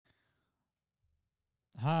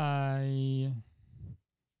Hi.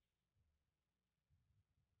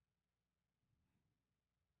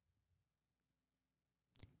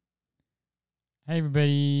 Hi,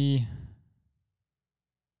 everybody.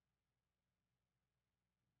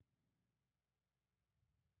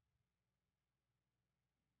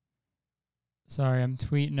 Sorry, I'm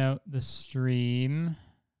tweeting out the stream.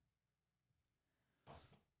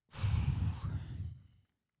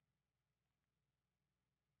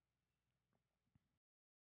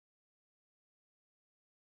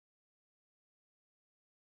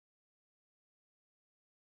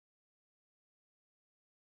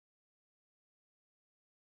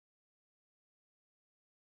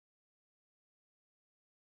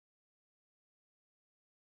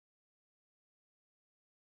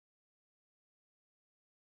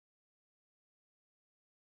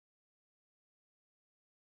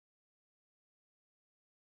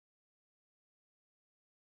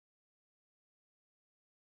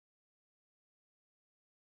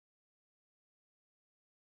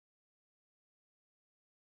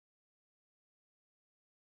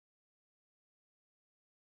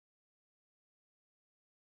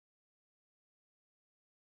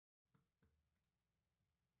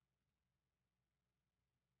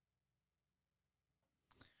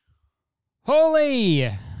 Holy!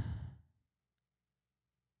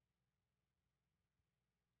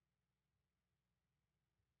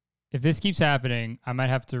 If this keeps happening, I might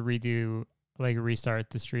have to redo, like, restart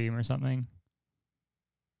the stream or something.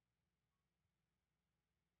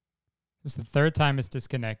 This is the third time it's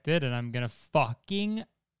disconnected, and I'm gonna fucking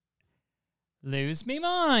lose me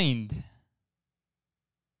mind.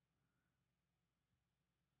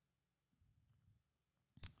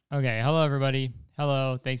 Okay, hello, everybody.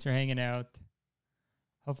 Hello, thanks for hanging out.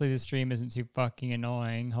 Hopefully the stream isn't too fucking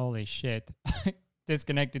annoying. Holy shit.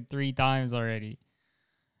 Disconnected 3 times already.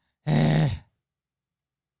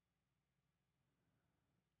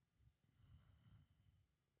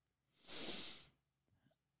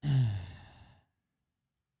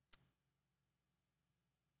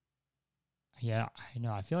 Yeah, I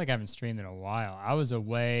know. I feel like I haven't streamed in a while. I was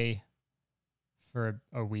away for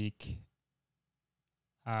a week.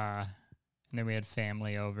 And then we had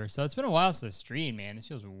family over. So it's been a while since I streamed, man. This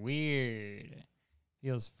feels weird.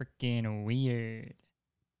 Feels freaking weird.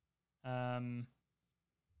 Love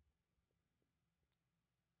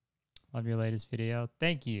your latest video.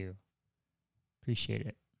 Thank you. Appreciate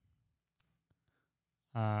it.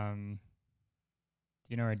 Do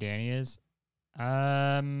you know where Danny is?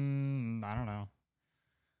 I don't know.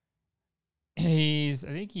 I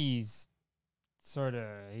think he's sort of,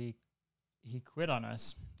 he quit on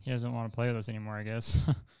us. He doesn't want to play with us anymore, I guess.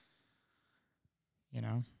 You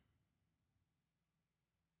know?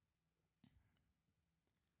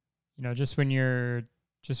 You know, just when you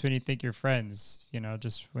think you're friends, you know,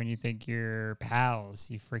 just when you think you're pals,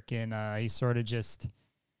 you freaking, he sort of just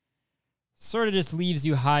leaves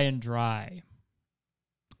you high and dry.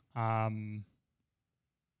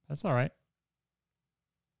 That's all right.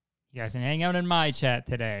 You guys can hang out in my chat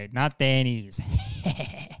today, not Danny's.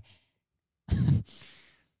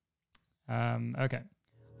 Okay.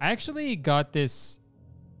 I actually got this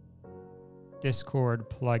Discord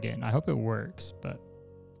plugin. I hope it works, but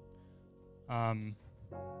so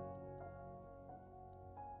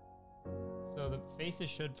the faces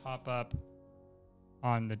should pop up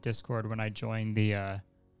on the Discord when I join the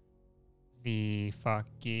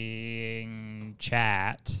fucking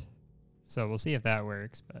chat. So we'll see if that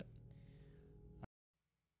works, but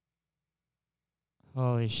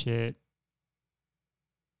holy shit.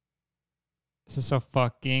 This is so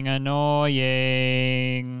fucking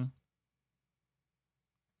annoying.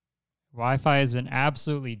 Wi-Fi has been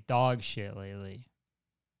absolutely dog shit lately.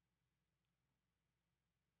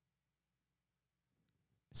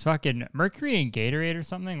 It's fucking Mercury and Gatorade or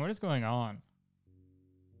something? What is going on?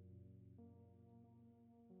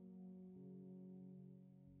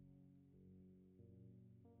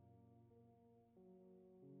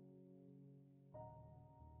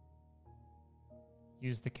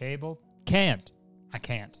 Use the cable? Can't. I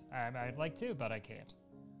can't. I'd like to, but I can't.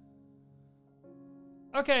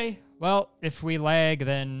 Okay, well, if we lag,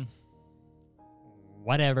 then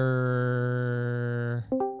whatever.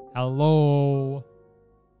 Hello.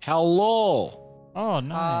 Hello. Oh,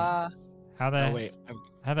 nice. How the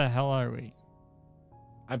hell are we?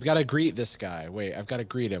 I've got to greet this guy. Wait, I've got to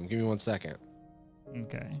greet him. Give me 1 second.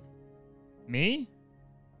 Okay. Me?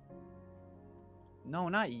 No,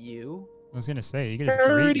 not you. I was gonna say, you could just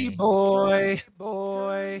greet me. boy.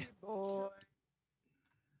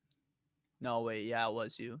 No, wait, yeah, it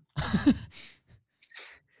was you.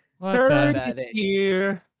 What the? Birdie's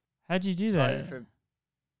here. How'd you do Sorry that? for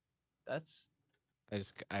That's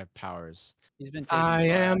I have powers. he's been taking. I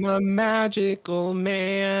am a magical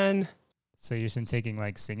man. So you've been taking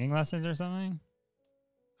like singing lessons or something?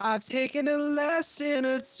 I've taken a lesson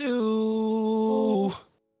or two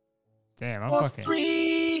Damn, I'm or fucking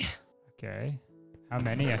 3. okay. How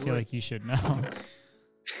many? I feel like you should know.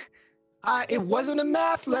 It wasn't a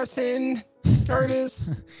math lesson, Curtis.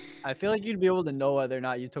 I feel like you'd be able to know whether or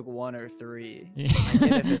not you took 1 or 3. Yeah. I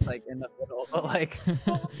get if it's like in the middle, but like,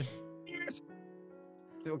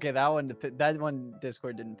 okay, that one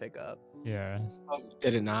Discord didn't pick up. Yeah. Oh,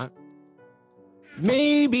 did it not?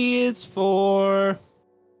 Maybe it's 4.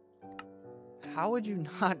 How would you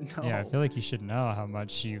not know? Yeah, I feel like you should know how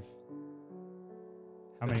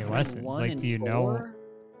many lessons. 1 Like, and do you know? 4?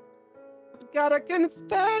 Got a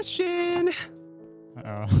confession.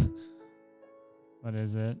 Uh-oh. What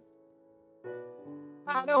is it?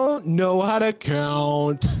 I don't know how to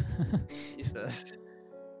count. Jesus.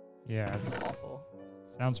 Yeah, it's Awful.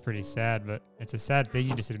 sounds pretty sad, but it's a sad thing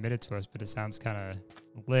you just admitted to us, but it sounds kind of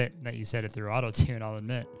lit that you said it through auto-tune, I'll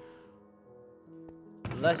admit.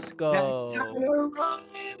 Let's go.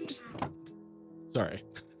 Sorry.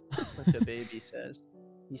 What the baby says.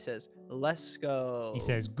 He says, "Let's go." He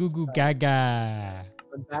says, goo goo gaga.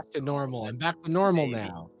 I'm back to normal. I'm back to normal Baby.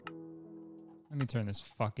 now. Let me turn this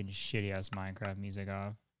fucking shitty-ass Minecraft music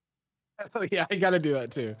off. Oh yeah, I gotta do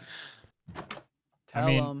that too. Tell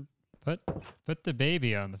mean, him. Put the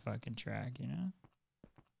baby on the fucking track, you know?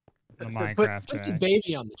 The Put Minecraft the track.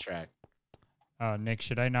 baby on the track. Oh, Nick,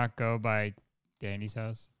 should I not go by Danny's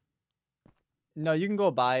house? No, you can go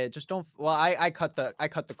buy it. Just don't. Well, I cut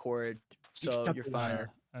the cord, so cut you're the fine. wire.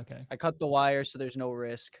 Okay. I cut the wire, so there's no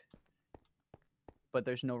risk. But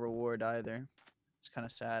there's no reward either. It's kind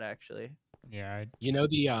of sad, actually. Yeah, You know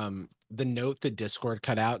the note that Discord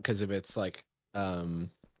cut out because of its like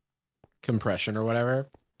compression or whatever.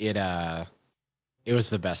 It was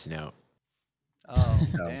the best note. Oh,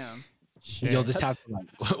 So, damn. shit. You'll just have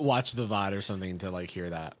That's- to like, watch the VOD or something to like hear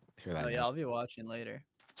that. Oh note. yeah, I'll be watching later.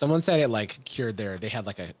 Someone said it like cured they had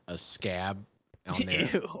like a scab on their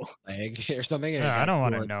Ew. leg or something. and it Yeah, I got don't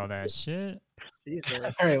want to cured. know that shit.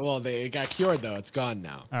 Jesus. All right, well it got cured though. It's gone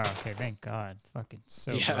now. Oh, okay, thank God. It's fucking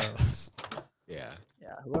so Yeah. gross. Yeah.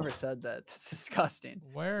 Yeah, whoever said that, that's disgusting.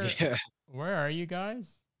 Where Yeah. where are you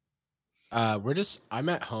guys? I'm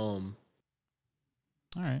at home.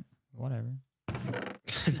 All right, whatever.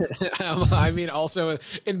 I mean, also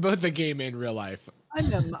in both the game and real life.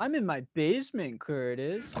 I'm in my basement,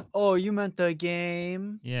 Curtis. Oh, you meant the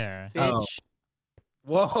game, Yeah. Oh. bitch.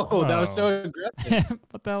 Whoa, that was so aggressive.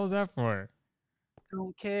 What the hell was that for?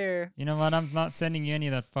 Don't care. You know what? I'm not sending you any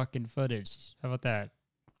of that fucking footage. How about that?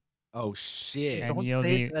 Oh shit. And Don't you'll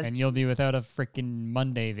say be that. without a freaking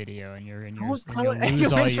Monday video, and you'll You're lose all your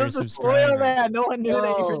supposed to spoil subscribers. that. No one knew that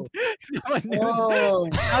you Whoa. were. No one knew Whoa.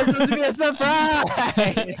 that was supposed to be a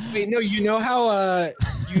surprise. Wait, no, you know how I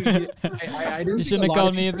didn't You think shouldn't have lot of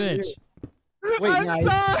called me a people knew. bitch. Wait, I'm no,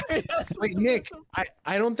 sorry. That's Wait, supposed Nick, to-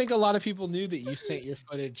 I don't think a lot of people knew that you sent your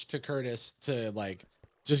footage to Curtis to like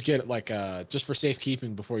just get like just for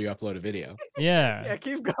safekeeping before you upload a video. Yeah. Yeah,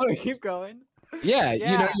 keep going. Keep going. Yeah, you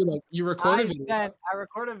know, Yeah. you record a video I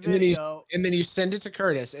record a then you- video. and then you send it to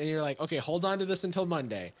Curtis and you're like, okay, hold on to this until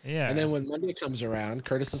Monday. Yeah. And then when Monday comes around,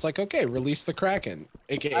 Curtis is like, okay, release the Kraken.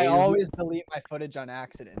 AKA I always delete my footage on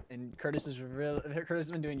accident, and Curtis has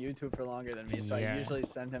been doing YouTube for longer than me, so Yeah. I usually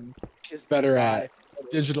send him. is better at my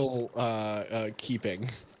digital keeping.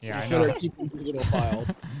 Yeah, He's I better know. at keeping digital files.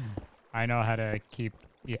 I know how to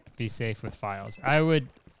be safe with files. I would,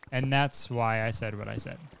 and that's why I said what I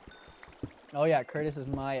said. Oh yeah, Curtis is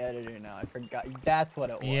my editor now. I forgot. That's what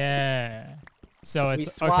it was. Yeah. So We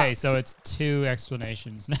it's okay. swapped. So it's 2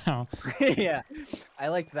 explanations now. Yeah, I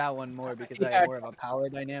liked that one more because I Yeah. have more of a power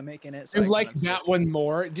dynamic in it. So You I like kind of that one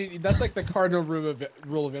more? Dude, that's like the cardinal rule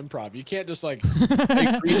of improv. You can't just like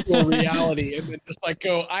agree to a reality and then just like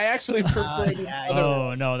go, I actually prefer this yeah, other Oh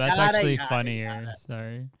one. no, that's Got it, actually got it, funnier. got it.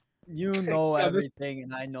 Sorry. You know Yeah, this- everything,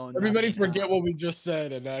 and I know Everybody nothing forget now. what we just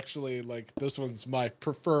said and actually like this one's my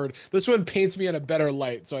preferred. This one paints me in a better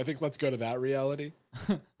light. So I think let's go to that reality.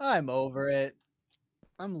 I'm over it.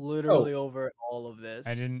 I'm literally over all of this.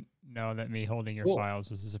 I didn't know that me holding your Cool. files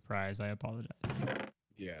was a surprise. I apologize.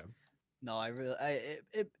 Yeah. No,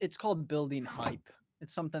 it's called building hype.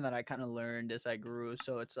 It's something that I kind of learned as I grew.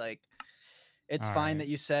 So it's like, it's fine Alright. that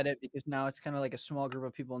you said it because now it's kind of like a small group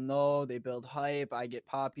of people know they build hype. I get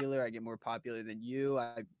popular. I get more popular than you.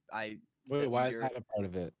 Wait, why is you're- that a part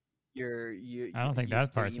of it? you I don't think you-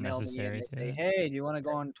 that they part's email me and necessary they say, to- hey, do you want to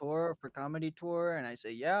go on tour for comedy tour? And I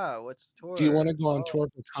say, yeah, what's the tour? Do you want to go on "Oh, tour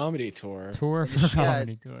for comedy tour? Tour Yeah, for yeah,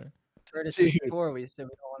 comedy tour. Curtis's Dude. tour. We said we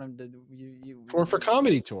don't want him to. You. For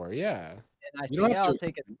comedy tour, yeah. And I You said, don't yeah, have I'll to-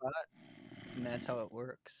 take a spot. And that's how it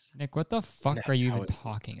works. Nick, what the fuck Nah, are you how even is it?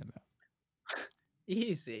 talking about?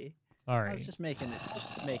 Easy. I Sorry. was just making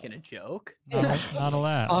a joke. Not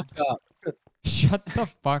allowed. Fuck up. Shut the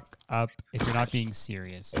fuck up if you're not being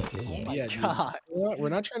serious. Oh my Yeah, dude. god. We're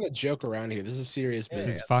not trying to joke around here. This is serious This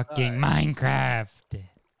business. is fucking Minecraft. Yeah,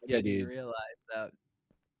 I didn't dude. realize that.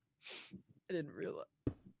 I didn't realize.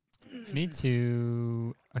 Need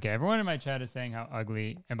to. Okay, everyone in my chat is saying how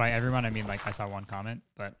ugly, and by everyone I mean like I saw one comment,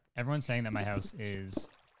 but everyone's saying that my house is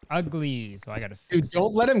ugly, so I gotta Dude, fix it.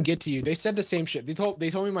 don't let them get to you. They said the same shit. They told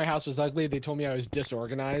me my house was ugly. They told me I was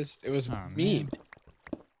disorganized. It was Oh, mean.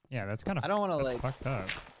 man. Yeah, that's kind of. I don't want to that's like. fucked up.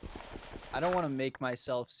 I don't want to make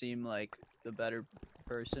myself seem like the better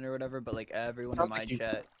person or whatever, but like everyone in Sounds my like you-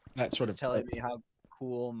 chat That sort is of telling me how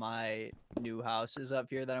cool my new house is up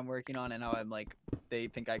here that I'm working on, and how I'm like they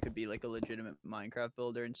think I could be like a legitimate Minecraft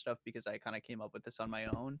builder and stuff because I kind of came up with this on my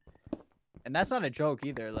own. And that's not a joke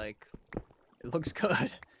either. Like, it looks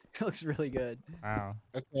good. It looks really good. Wow.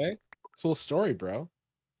 Okay. It's a little story, bro.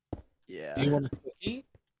 Yeah. Do you want a cookie?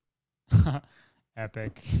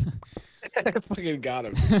 Epic. I fucking got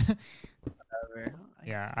him. Whatever.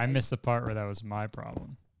 Yeah, I missed the part where that was my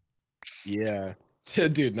problem. Yeah.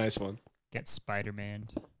 Dude, nice one. Get Spider-Man.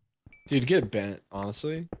 Dude, get bent,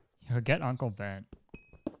 honestly. Yo, get Uncle Ben.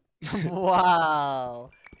 Wow.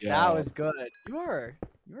 Yeah. That was good. You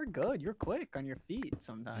were good. You're quick on your feet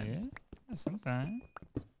sometimes. Yeah, sometimes.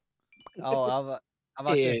 Oh, how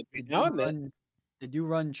about Yeah, this? now and then. Did you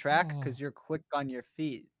run track? Oh. Because you're quick on your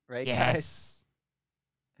feet, right, guys?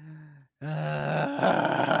 Yes.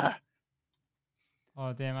 Ah.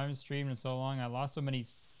 Oh damn! I've been streaming so long. I lost so many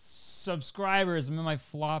subscribers. I'm in my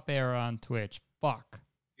flop era on Twitch. Fuck.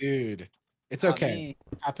 Dude. It's Not okay. me.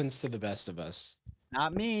 Happens to the best of us.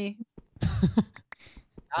 Not me.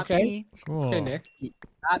 Not Okay. me. Cool. Okay, Nick.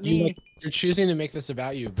 Not me. You're choosing to make this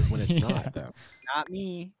about you, but when it's Yeah. not, though. Not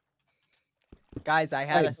me. Guys, I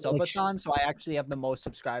had Hey, a but, like- subathon, so I actually have the most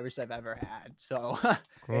subscribers I've ever had. So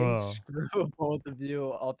Cool. screw both of you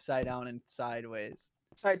upside down and sideways.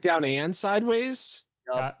 Side down and sideways?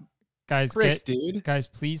 Yup. Guys, Frick, dude. guys,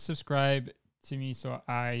 please subscribe to me so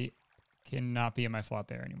I cannot be in my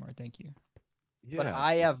flop era anymore. Thank you. But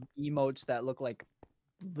I have emotes that look like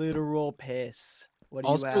literal piss. What do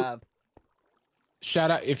Also- you have?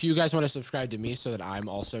 Shout out if you guys want to subscribe to me so that I'm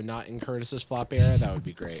also not in Curtis's flop era, that would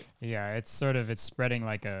be great. Yeah, it's spreading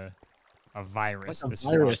like a virus. Like a this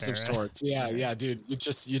virus flop of era. sorts. Yeah, yeah, dude.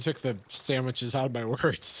 You took the sandwiches out of my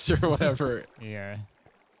words or whatever. Yeah.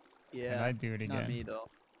 Yeah. And I do it Not me again. though.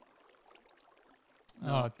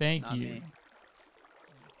 Oh, thank not you.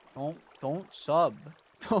 me. Don't sub.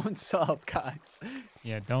 Don't sub, guys.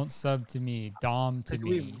 Yeah, don't sub to me. Dom to 'Cause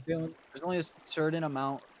me. there's only a certain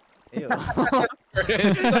amount. Ew.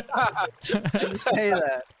 It Say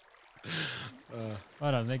that.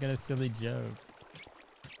 Hold on, making a silly joke.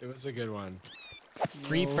 was a good one.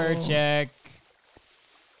 Creeper check.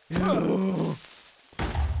 I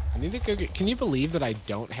need to go get. Can you believe that I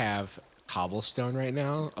don't have cobblestone right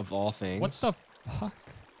now? Of all things. What the fuck?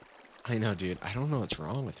 I know, dude. I don't know what's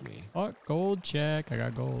wrong with me. Oh, gold check. I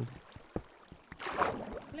got gold.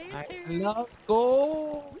 I love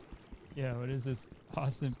gold. Yeah, what is this?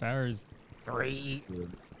 Austin Powers 3.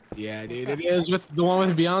 Yeah, dude. It is with the one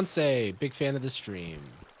with Beyonce. Big fan of the stream.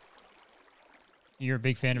 You're a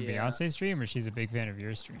big fan of Yeah. Beyonce's stream, or she's a big fan of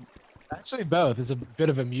your stream? Actually, both. It's a bit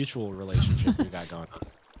of a mutual relationship we got going on.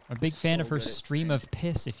 A big fan So of her good at stream of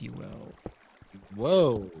piss, if you will.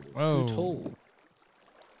 Whoa. Whoa. Who told?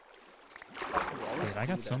 Dude, I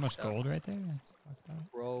got so much gold right there. That's fucked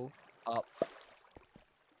up. Grow up.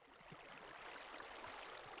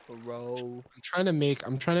 Bro. I'm trying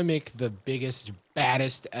to make the biggest,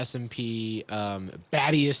 baddest SMP,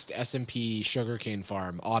 battiest SMP sugarcane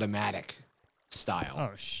farm automatic style.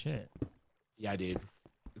 Oh shit. Yeah, dude.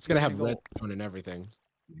 It's gonna have You're gonna redstone and everything.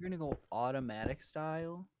 You're gonna go automatic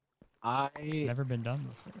style? It's never been done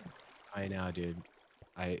before. I know, dude.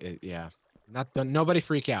 Yeah. Nobody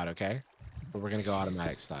freak out, okay? But we're gonna go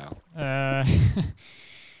automatic style.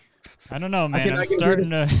 I don't know, man. can- I'm I can hear starting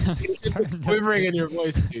to. I'm starting to Quivering in your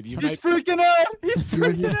voice, dude. You might. freaking out! He's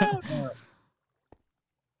freaking out!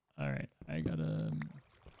 All right, I gotta.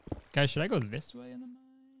 Guys, should I go this way in the mine?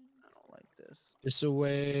 I don't like this. This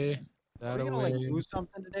away. Are That we gonna away. like do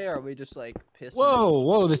something today, or are we just like pissing? Whoa!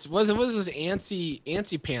 What is this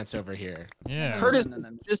antsy pants over here? Yeah. Curtis no, is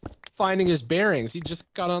no. just finding his bearings. He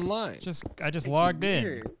just got online. I just logged in.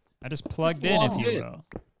 Years. I just plugged in, if logged you in. will.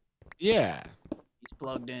 Yeah. He's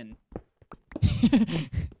plugged in.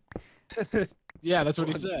 Yeah, that's what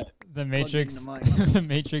he Plug- said. The into Matrix. Minecraft. The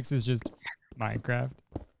Matrix is just Minecraft.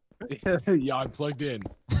 Yeah, I'm plugged in.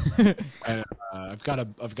 And, I've got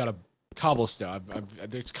a cobblestone.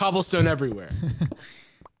 There's cobblestone everywhere.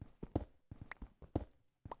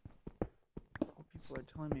 People are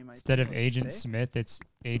telling me my Instead of dog Agent sick. Smith, it's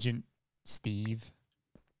Agent Steve.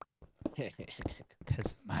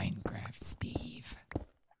 Cause Minecraft Steve.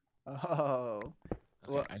 Oh.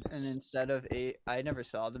 Well, Okay, and instead of I never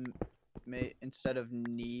saw them. Instead of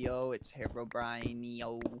Neo, it's Herobrine.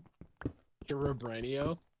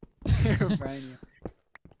 Herobrine. Herobrine.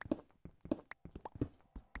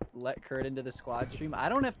 Let Kurt into the squad stream. I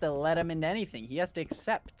don't have to let him into anything. He has to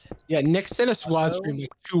accept. Yeah, Nick sent a squad Hello? stream like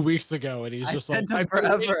 2 weeks ago, and he's I just like, sent him "I've been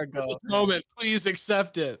waiting forever for ago. this moment, please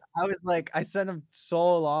accept it." I was like, I sent him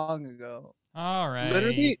so long ago. All right.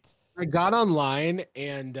 Literally, I got online,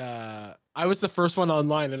 and I was the first one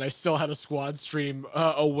online, and I still had a squad stream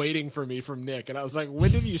awaiting for me from Nick, and I was like,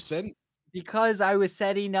 "When did you send?" Because I was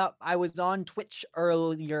setting up, I was on Twitch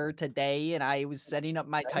earlier today, and I was setting up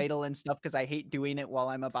my title and stuff because I hate doing it while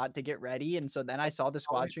I'm about to get ready. And so then I saw the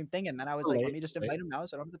squad stream thing, and then I was like, let me just invite him now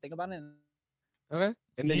so I don't have to think about it. Okay,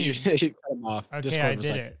 and then you Jeez. cut him off. Okay, Discord I was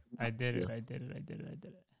did like, it. I did it. I did it. I did it. I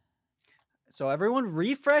did it. So everyone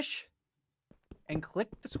refresh and click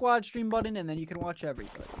the squad stream button, and then you can watch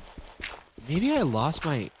everybody. Maybe I lost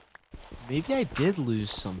my. Maybe I did lose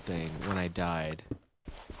something when I died.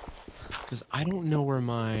 Because I don't know where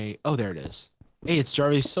my. Oh, there it is. Hey, it's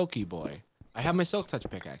Jarvis Silky Boy. I have my Silk Touch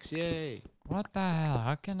pickaxe. Yay. What the hell?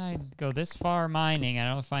 How can I go this far mining and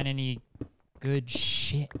I don't find any good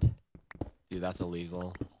shit? Dude, that's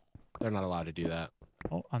illegal. They're not allowed to do that.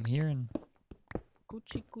 Oh, I'm hearing.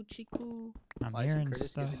 Coochie coochie coo. I'm Why isn't hearing Curtis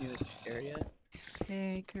stuff. giving you a share yet?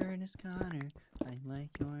 Hey, Curtis Connor, I like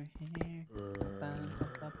your hair. Bum,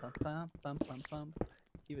 bum, bum, bum, bum, bum, bum.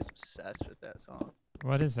 He was obsessed with that song.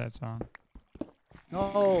 What is that song?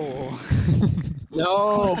 No,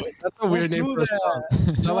 No, that's a weird name do for a song.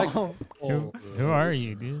 that. So like, No, Who are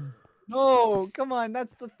you, dude? no, come on,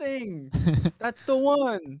 that's the thing. That's the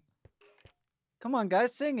one. Come on,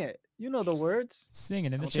 guys, sing it. You know the words. Sing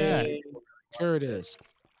it in the chat. Okay, Curtis.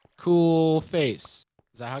 Cool face.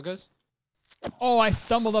 Is that how it goes? Oh, I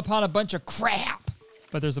stumbled upon a bunch of crap.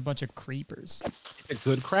 But there's a bunch of creepers. Is it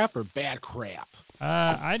good crap or bad crap?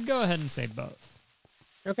 I'd go ahead and say both.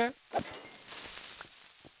 Okay.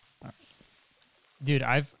 Dude,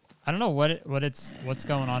 I don't know what's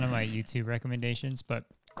going on in my YouTube recommendations, but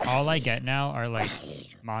all I get now are like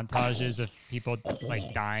montages of people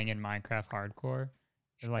like dying in Minecraft hardcore.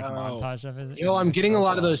 They're like montage of it. Yo, and I'm they're getting so a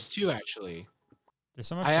lot of fun. those too, actually. They're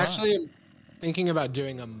so much I fun. actually am thinking about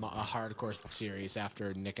doing a hardcore series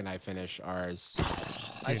after Nick and I finish ours.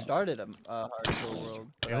 I Dude. started a hardcore world.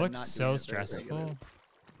 But It I'm looks not so doing it very regularly.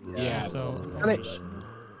 stressful. Yeah. So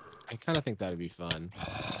I kind of think that'd be fun.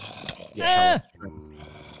 Ah!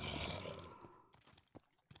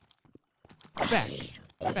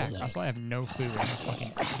 Back. Also, I have no food. I'm a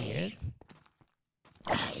fucking idiot.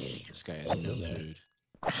 This guy has no food.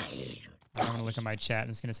 I'm gonna look at my chat and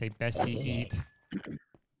it's gonna say bestie eat.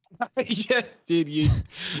 Yeah, dude, you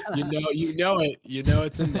know it. You know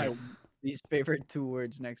it's in there. These favorite two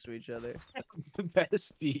words next to each other.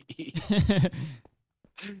 Bestie.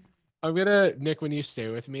 I'm gonna Nick, when you stay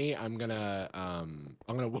with me, I'm gonna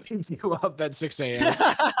wake you up at 6 a.m.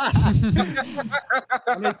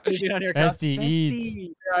 I'm just sleeping on your couch. Bestie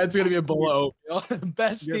eat. Yeah, it's gonna be a bowl of oatmeal.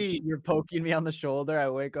 Bestie. You're poking me on the shoulder. I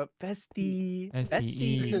wake up. Bestie. Bestie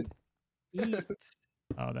eat. Eat.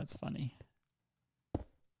 Oh, that's funny.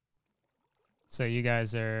 So you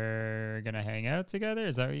guys are gonna hang out together?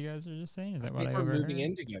 Is that what you guys are just saying? Is that what I We're overheard? moving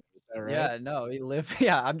in together. Is that right? Yeah, no, he live.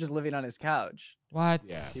 Yeah, I'm just living on his couch. What?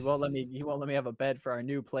 Yeah. He won't let me. He won't let me have a bed for our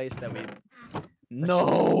new place that we.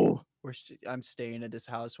 No, I'm staying at his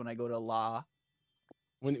house when I go to law.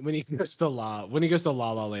 When he goes to La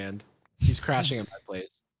La Land, he's crashing at my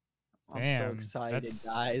place. I'm so Damn, excited, that's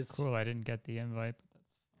guys. cool. I didn't get the invite.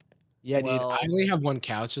 But Yeah, Well- dude. I only have one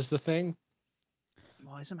couch. Is the thing.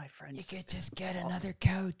 Why isn't my friend? you could just get another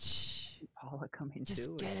couch. Paula coming Just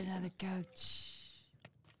too. get another couch.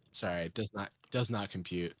 Sorry, it does not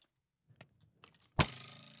compute.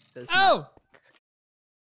 Does not- Oh!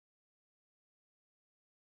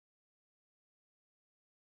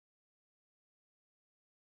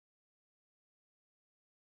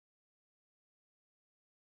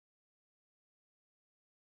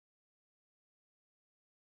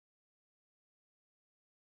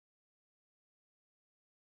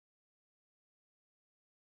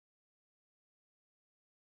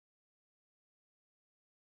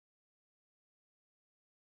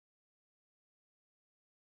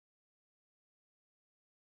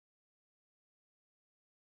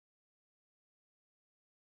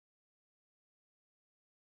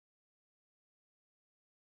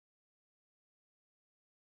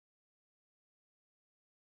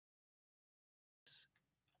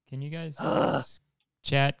 Can you guys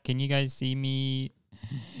chat? Can you guys see me?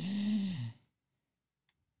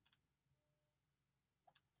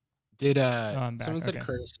 Did I'm back. someone said Okay.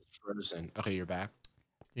 Curtis is frozen? Okay, you're back.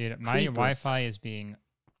 Dude, my Creeper. Wi-Fi is being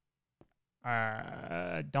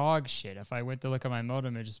dog shit. If I went to look at my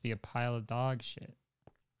modem, it'd just be a pile of dog shit.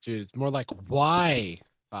 Dude, it's more like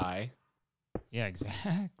Wi-Fi. Yeah,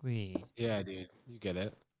 exactly. Yeah, dude, you get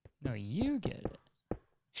it. No, you get it.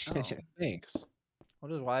 Oh. Thanks. What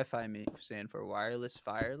does Wi-Fi stand for? Wireless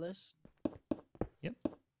Fireless? Yep.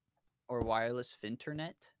 Or wireless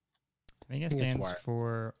Finternet? I think it think it's stands wireless.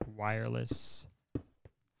 for wireless.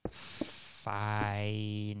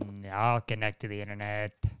 Fine. I'll connect to the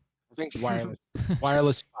internet. I think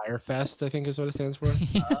wireless Firefest, I think is what it stands for.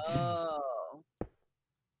 Oh.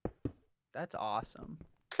 That's awesome.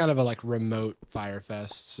 Kind of a like remote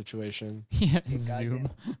Firefest situation. Yeah, Okay, Zoom.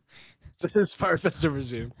 It's Firefest over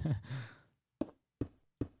Zoom.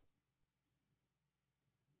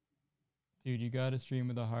 Dude, you gotta stream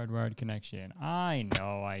with a hardwired connection. I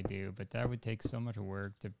know I do, but that would take so much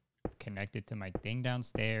work to connect it to my thing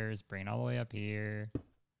downstairs, bring it all the way up here.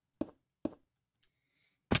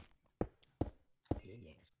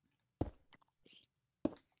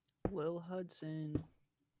 Lil Hudson.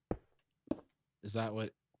 Is that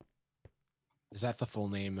the full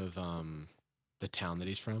name of the town that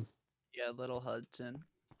he's from? Yeah, Little Hudson.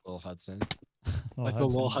 Little Hudson. Little Like the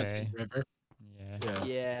Little Hudson Hudson Bay. River. Yeah. Yeah.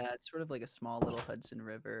 Yeah, it's sort of like a small little Hudson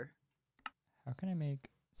River. How can I make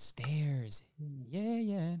stairs? Yeah,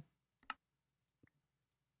 yeah.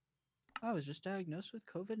 I was just diagnosed with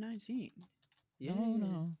COVID-19. Yeah. No,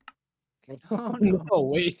 no. Oh, no. No,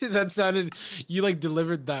 wait, that sounded, you like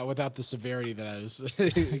delivered that without the severity that I was,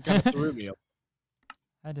 it kind of threw me.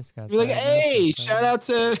 I just got You're like, diagnosed with hey, COVID. shout out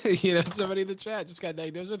to, somebody in the chat just got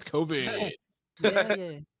diagnosed with COVID. Yeah,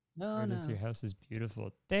 yeah. No, Curtis, no. your house is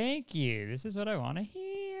beautiful. Thank you. This is what I want to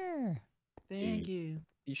hear. Thank you.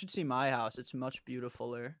 You should see my house. It's much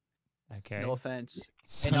beautifuler. Okay. No offense.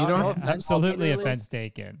 So no- no offense, absolutely literally- offense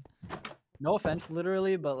taken. No offense,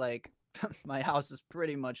 literally, but like, my house is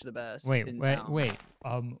pretty much the best. Wait, in wait, town. wait.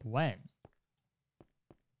 When?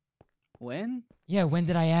 When? Yeah, when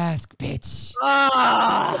did I ask, bitch?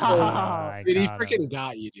 Ah! I Dude, he got him. freaking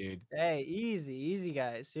got you, dude. Hey, easy,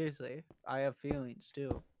 guys. Seriously, I have feelings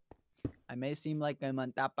too. I may seem like I'm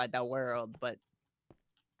on top of the world, but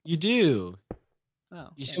You do. oh, You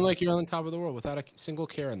yeah. seem like you're on top of the world without a single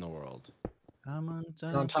care in the world. I'm on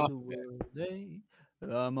top, on top of the of it. world. Eh?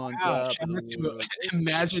 I'm on Wow, top shout of out the to world.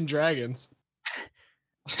 Imagine Dragons.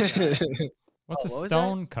 What's Oh, a what was that?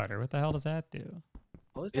 stone cutter? What the hell does that do?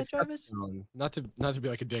 What was that, It's got Jarvis? stone. Not to be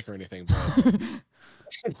like a dick or anything, but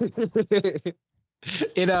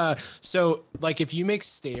so like if you make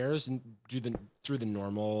stairs and through the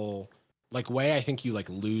normal like way, I think you like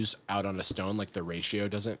lose out on a stone, like the ratio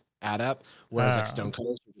doesn't add up. Whereas like Oh. stone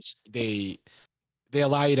cutters, they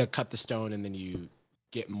allow you to cut the stone and then you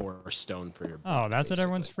get more stone for your. Oh, brick, that's what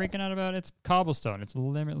everyone's basically. freaking out about. It's cobblestone. It's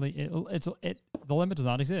limitly. The limit does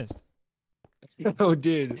not exist. Oh,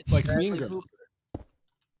 dude, like Mean Bradley Girls. Cooper.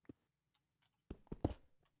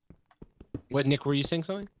 What, Nick? Were you saying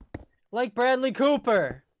something? Like Bradley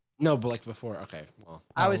Cooper. No, but like before. Okay, well,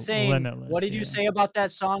 I Oh, was saying, Limitless, what did yeah. you say about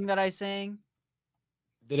that song that I sang?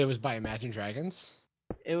 that it was by Imagine Dragons.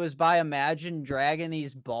 It was by Imagine dragging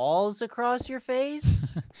these balls across your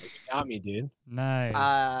face. Got me, dude. Nice.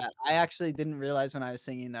 I actually didn't realize when I was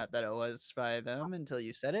singing that it was by them until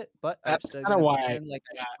you said it, but I'm That's still kinda gonna why I- pretend like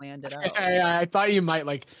I planned it out. I thought you might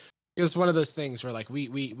like. It was one of those things where like we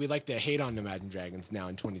like to hate on Imagine Dragons now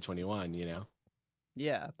in 2021. You know.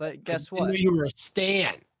 Yeah, but guess I didn't what? know you were a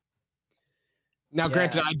stan. Now,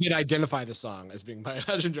 granted, Yeah. I did identify the song as being by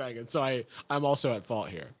Imagine Dragons, so I'm also at fault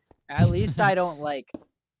here. At least I don't like.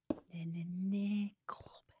 Nickelback.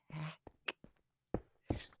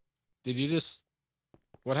 Did you just?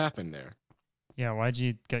 What happened there? Yeah, why'd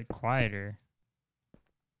you get quieter?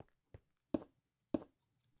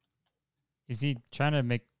 Is he trying to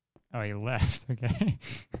make? Oh, he left. Okay.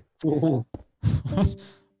 What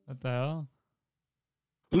the hell?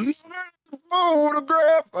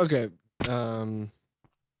 Photograph. Okay.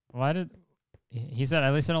 Why did he said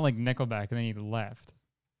at least I don't like Nickelback, and then he left.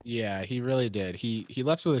 Yeah, he really did. He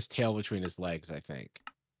left with his tail between his legs, I think.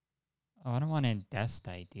 Oh, I don't want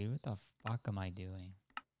andesite, dude. What the fuck am I doing?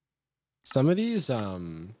 Some of these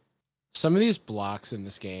blocks in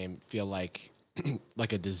this game feel like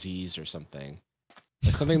like a disease or something.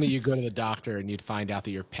 Like something that you go to the doctor and you'd find out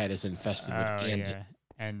that your pet is infested with Oh yeah,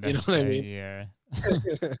 You know what I mean? Yeah.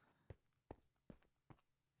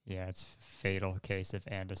 Yeah, it's a fatal case of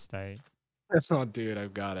andesite. Oh, dude,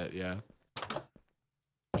 I've got it. Yeah.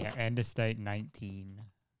 Yeah, Yeah, endostate 19.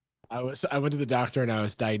 I went to the doctor and I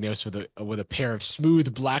was diagnosed with a pair of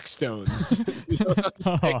smooth black stones. You know what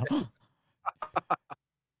I'm saying? Oh.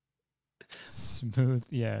 Smooth,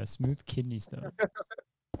 yeah, smooth kidney stone.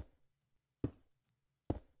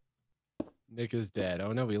 Nick is dead.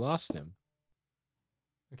 Oh no, we lost him.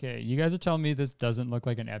 Okay, you guys are telling me this doesn't look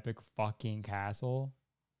like an epic fucking castle?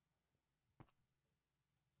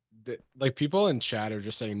 Like people in chat are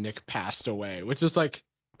just saying Nick passed away, which is like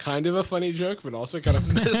kind of a funny joke, but also kind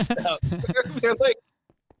of messed up. They're like,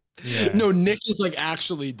 Yeah. no, Nick is like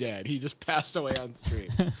actually dead. He just passed away on stream.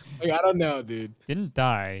 Like I don't know, dude. Didn't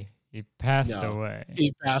die. He passed No. away.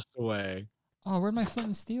 He passed away. Oh, where'd my flint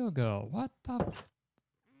and steel go? What the?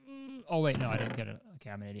 Oh wait, no, I didn't get it. Okay,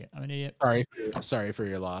 I'm an idiot. I'm an idiot. Sorry for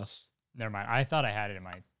your loss. Never mind. I thought I had it in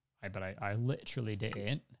my, but I literally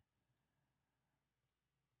didn't.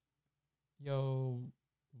 Yo,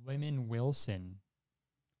 Women Wilson.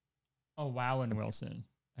 Oh, wow, and Wilson.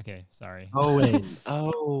 Okay, sorry. Owen.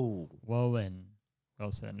 Oh. Wowen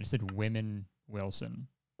Wilson. I said Women Wilson.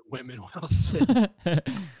 Women Wilson.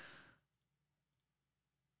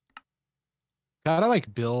 Gotta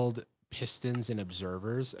like build pistons and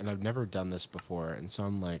observers, and I've never done this before, and so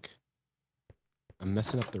I'm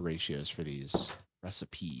messing up the ratios for these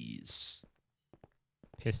recipes.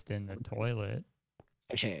 Piston the toilet.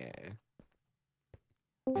 Yeah.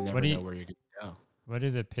 You never What do you- know where you're gonna go. What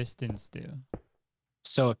do the pistons do?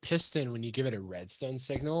 So a piston, when you give it a redstone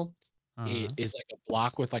signal, Uh-huh. it is like a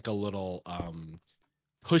block with like a little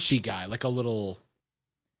pushy guy, like a little,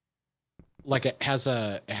 like it has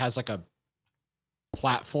like a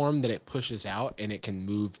platform that it pushes out, and it can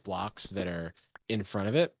move blocks that are in front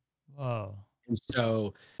of it. Whoa. And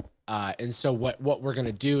so what we're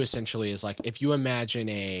gonna do essentially is like, if you imagine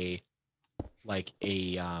a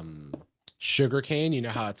sugar cane, you know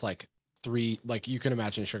how it's like you can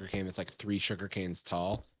imagine a sugar cane that's like 3 sugar canes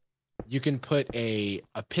tall. You can put a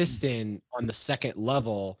piston on the second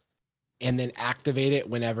level and then activate it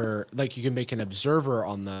whenever, like you can make an observer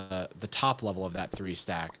on the top level of that 3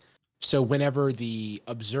 stack. So whenever the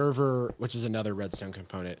observer, which is another redstone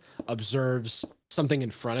component, observes something in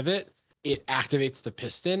front of it, it activates the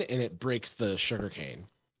piston and it breaks the sugar cane.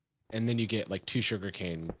 And then you get like 2 sugar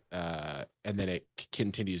cane, and then it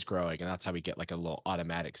continues growing, and that's how we get like a little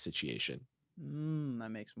automatic situation. That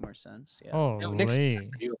makes more sense. Yeah. Holy.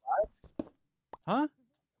 Are you Huh?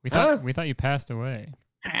 We thought you passed away.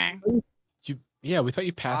 we thought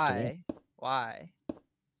you passed away. Why?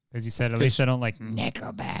 Because you said, at least I don't like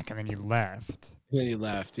Nickelback, and then you left. Then you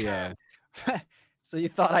left, yeah. So you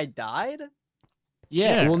thought I died?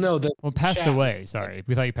 Yeah, Yeah. well, no, Passed chat- away. Sorry.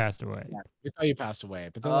 We thought you passed away. Yeah, we thought you passed away,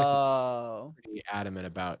 but they're like Oh, pretty adamant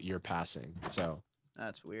about your passing, so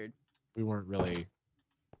that's weird. we weren't really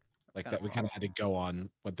like Kinda that. We kind of had to go on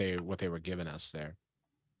what they were giving us there.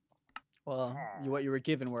 Well, what you were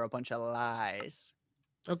given were a bunch of lies.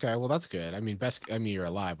 Okay, well that's good. I mean, you're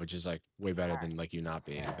alive, which is like way better than like you not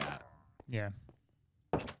being that. Yeah.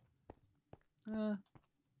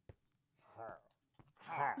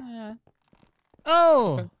 Yeah.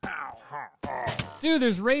 Oh! Dude,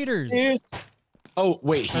 there's raiders. Oh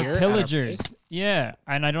wait, Or here at our pillagers. place? Yeah,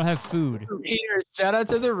 and I don't have food. Raiders! Shout out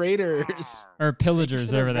to the Raiders! Or pillagers,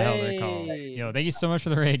 for the whatever the hell they're called. raid. Yo, thank you so much for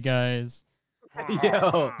the raid, guys.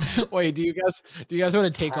 Yo, wait, do you guys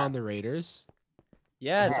want to take on the Raiders?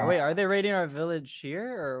 Yes. Oh, wait, are they raiding our village here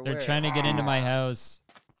or They're where? trying to get into my house,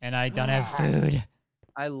 and I don't have food.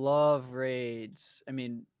 I love raids. I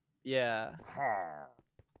mean, yeah.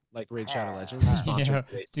 Like Raid Shadow Legends, the sponsor.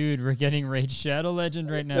 Yeah, dude, we're getting Raid Shadow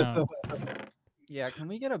Legend right now. Yeah, can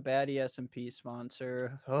we get a baddie SMP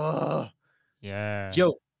sponsor? Ugh. Yeah.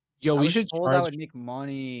 Yo, I we was should told that charge. would make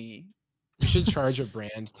money. We should charge a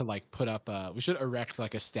brand to like put up we should erect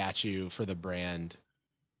like a statue for the brand.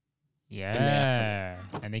 Yeah.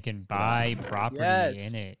 And they can buy property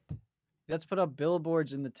Yes. in it. Let's put up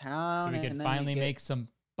billboards in the town. So we and could then finally get- make some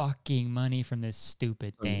fucking money from this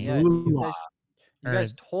stupid thing. Yeah, you guys, Or- you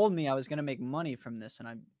guys told me I was gonna make money from this, and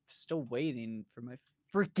I'm still waiting for my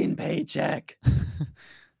freaking paycheck.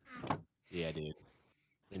 Yeah, dude.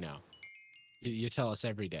 We know. You tell us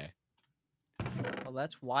every day. Well,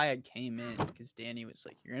 that's why I came in, because Danny was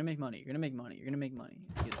like, "You're gonna make money. You're gonna make money. You're gonna make money."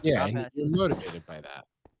 He was like, Yeah, "Stop and that." you're motivated by that.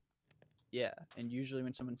 Yeah, and usually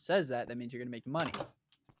when someone says that, that means you're gonna make money.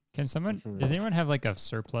 Can someone, Mhm. does anyone have like a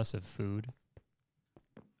surplus of food?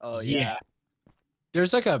 Oh Yeah. yeah,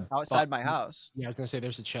 There's like a outside my house. Yeah, I was gonna say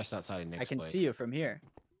there's a chest outside of Nick's I can place. see you from here.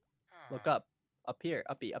 Look up here,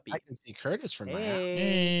 uppy. I can see Curtis from my house.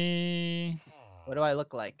 Hey, Hey. what do I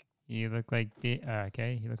look like? You look like,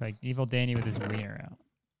 okay, you look like evil Danny with his wiener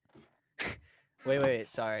out. Wait.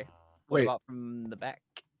 Sorry. What Wait. about from the back?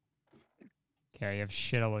 Okay, you have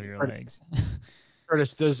shit all over your Curtis- legs.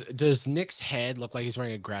 Curtis, does Nick's head look like he's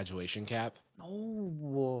wearing a graduation cap?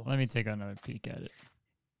 No. Let me take another peek at it.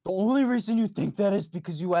 The only reason you think that is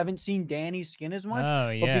because you haven't seen Danny's skin as much. Oh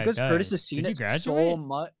But yeah, because it Curtis does. has seen Did you it so graduate?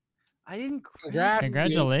 much. I didn't Congrats, dude.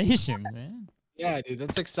 Congratulations, man. Yeah, dude,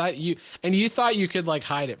 that's exciting. You thought you could like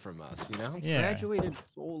hide it from us, you know? I Yeah. graduated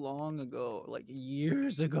so long ago, like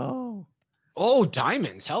years ago. Oh,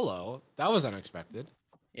 diamonds. Hello. That was unexpected.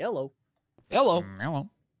 Yellow. Hello. Hello.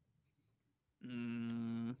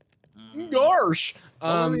 Gosh.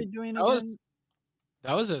 What were we doing that was- again?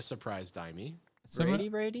 That was a surprise, Dimey.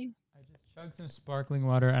 Brady? I just chugged some sparkling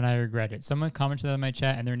water and I regret it. Someone commented on my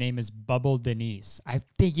chat and their name is Bubble Denise. I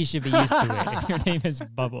think you should be used to it if your name is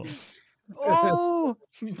Bubble. Oh,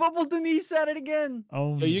 Bubble Denise said it again.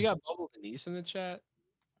 Oh, Yo, you got Bubble Denise in the chat?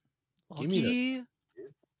 Give me the- Lucky.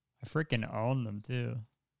 I freaking own them too.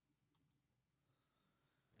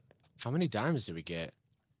 How many diamonds did we get?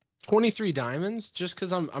 23 diamonds? Just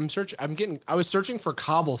because I was searching for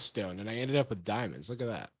cobblestone and I ended up with diamonds. Look at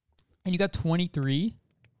that. And you got 23?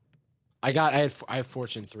 I have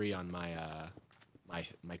fortune 3 on my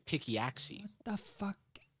my pickaxe. What the fuck?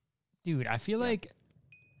 Dude, I feel like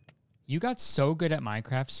you got so good at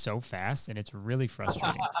Minecraft so fast and it's really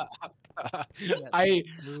frustrating. I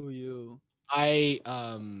Screw you.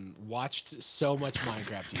 watched so much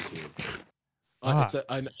Minecraft YouTube. Fuck. It's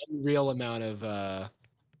an unreal amount of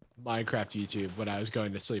Minecraft YouTube when I was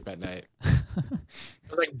going to sleep at night. It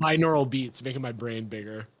was like binaural beats making my brain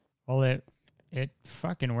bigger. Well, it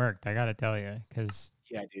fucking worked, I gotta tell you, because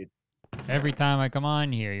Yeah, dude. every time I come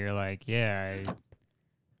on here, you're like, yeah,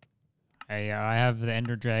 I have the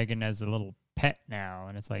Ender Dragon as a little pet now,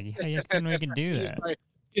 and it's like, yeah, you can do that.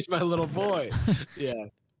 He's my little boy. Yeah.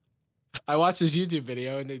 I watched his YouTube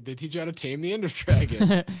video and they teach you how to tame the Ender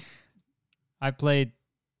Dragon. I played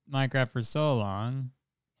Minecraft for so long,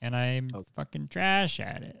 and I'm Oh. fucking trash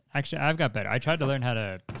at it. Actually, I've got better. I tried to learn how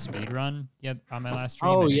to speedrun on my last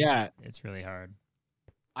stream. Oh, and yeah. it's really hard.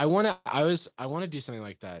 I want to do something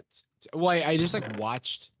like that. Well, I just like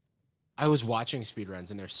I was watching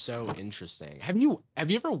speedruns and they're so interesting. Have you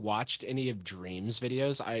ever watched any of Dream's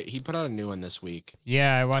videos? He put out a new one this week.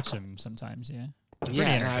 Yeah, I watch them sometimes. Yeah. They're pretty Yeah,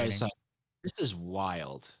 and I was entertaining. like, this is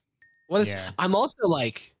wild. Well, Yeah. I'm also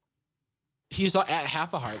like, he's at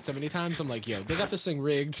half a heart so many times. I'm like, yo, they got this thing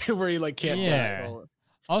rigged where he like can't. Yeah. die. They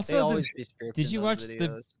Also, always be scripted did you those watch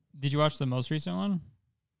videos. did you watch the most recent one?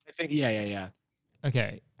 I think yeah.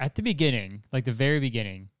 Okay, at the beginning, like the very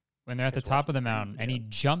beginning, when they're at the Just top of the watched the mountain and he video.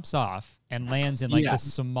 jumps off and lands in like Yeah. the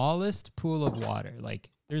smallest pool of water. Like,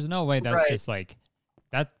 there's no way that's Right. just like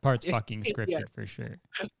that part's Yeah, fucking yeah. scripted for sure.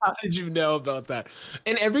 How did you know about that?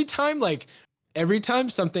 And every time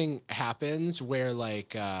something happens where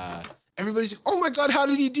like everybody's like, oh my god, how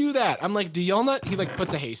did he do that? I'm like, do y'all not? He like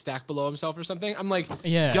puts a haystack below himself or something. I'm like,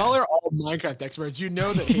 Yeah. y'all are all Minecraft experts. You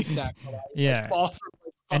know that haystack Yeah. fall from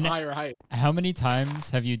like, a And- higher height. How many times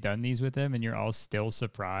have you done these with him and you're all still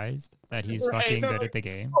surprised that he's Right, fucking no, good at the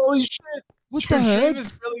game? Holy shit! What Your the Dream heck?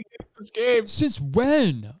 is really good at this game. Since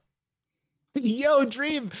when? Yo,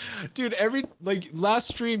 Dream, dude. Every like last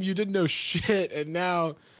stream you didn't know shit, and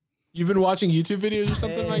now you've been watching YouTube videos or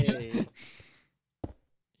something like that. Hey.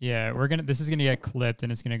 Yeah, this is gonna get clipped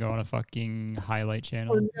and it's gonna go on a fucking highlight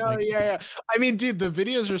channel. Oh, no, Like- yeah. I mean, dude, the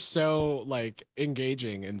videos are so like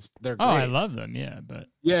engaging and they're great. Oh, I love them, yeah, but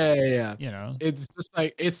Yeah. you know. It's just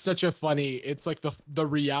like it's such a funny. It's like the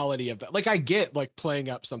reality of that. Like I get like playing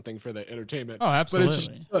up something for the entertainment, Oh, but absolutely. it's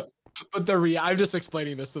just but I'm just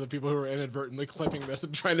explaining this to the people who are inadvertently clipping this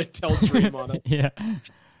and trying to tell Dream on it. Yeah.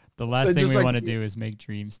 The last It's thing just we like- want to do is make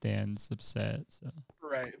Dream Stands upset. So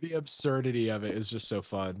Right. The absurdity of it is just so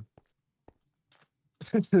fun.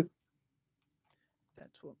 That's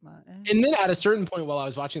what my. And then at a certain point while I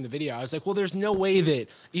was watching the video, I was like, well, there's no way that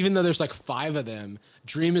even though there's like 5 of them,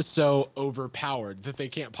 Dream is so overpowered that they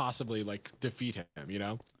can't possibly like defeat him, you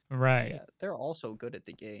know? right. Yeah, they're also good at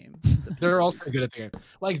the game. They're also good at the game.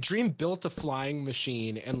 Like Dream built a flying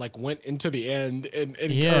machine and like went into the end and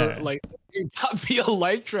Yeah. like got the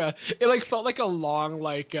Elytra. It like felt like a long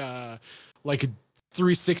like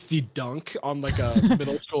 360 dunk on like a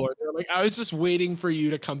middle schooler. They're like, I was just waiting for you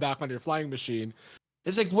to come back on your flying machine.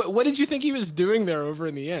 It's like, what did you think he was doing there over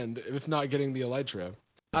in the end, if not getting the Elytra?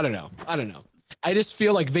 I don't know. I just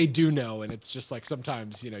feel like they do know, and it's just like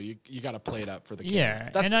sometimes, you know, you got to play it up for the camera. Yeah.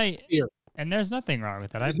 That's fear. And there's nothing wrong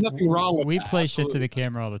with that. There's nothing wrong with we that, play shit to absolutely. the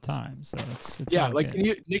camera all the time, so it's Yeah, all like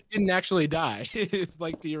good. Nick didn't actually die.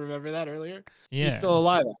 Like, do you remember that earlier? Yeah. He's still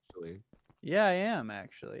alive, actually. Yeah, I am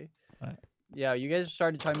actually. Yeah, you guys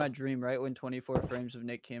started talking about Dream right when 24 frames of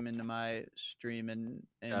Nick came into my stream and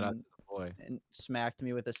Shout out to and the boy. and smacked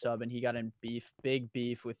me with a sub, and he got in big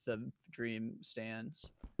beef with the Dream stands.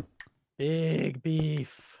 Big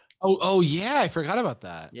beef. Oh yeah, I forgot about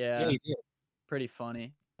that. Yeah, he did. pretty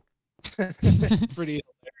funny. Pretty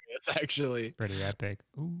hilarious, actually. Pretty epic.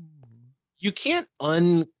 Ooh. You can't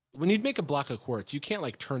when you'd make a block of quartz, you can't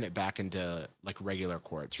like turn it back into like regular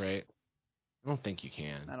quartz, right? I don't think you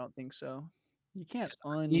can. I don't think so. You can't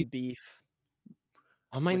 'Cause I need- unbeef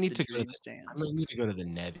I might with need the to go to Dream the, I stands. might need to go to the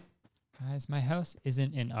Ned. Guys, my house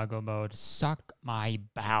isn't in Uggo mode. Suck my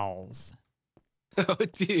bowels. Oh,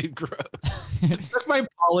 dude, gross. Suck my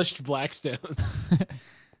polished blackstones.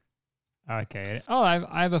 Okay. Oh,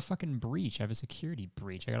 I have a fucking breach. I have a security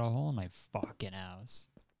breach. I got a hole in my fucking house.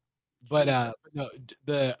 But no,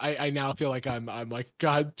 I now feel like I'm like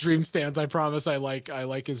God. Dream stands. I promise. I like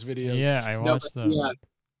his videos. Yeah, I No, watched but them. yeah,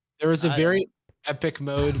 there was a I very epic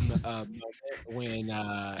moment when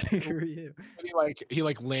Screw you. he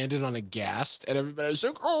landed on a ghast and everybody was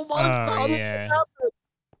like, "Oh my god!" Yeah.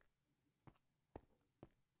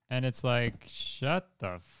 And it's like, shut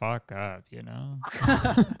the fuck up, you know?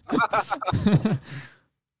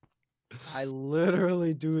 I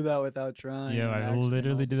literally do that without trying. Yeah, on I accident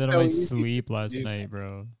literally all did that on So my easy sleep to last do night,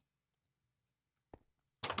 bro.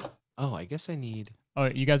 Oh, I guess I need. Oh,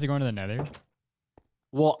 you guys are going to the Nether?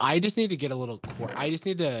 Well, I just need to get a little. I just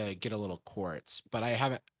need to get a little quartz, but I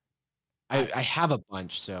haven't. I have a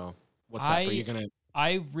bunch. So what's up? Are you gonna?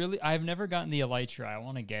 I've never gotten the elytra. I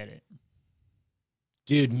want to get it.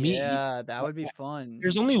 Dude, Yeah, that would be fun.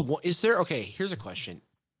 There's only one. Is there? Okay, here's a question.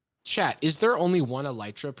 Chat, is there only one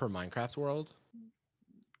elytra per Minecraft world?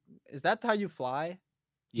 Is that how you fly?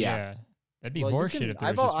 Yeah. That'd be Well, you horseshit can. if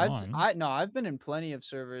there was just one. I've been in plenty of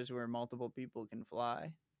servers where multiple people can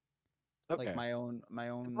fly. Like my own.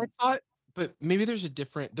 I thought, but maybe there's a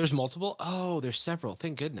different. There's multiple. Oh, there's several.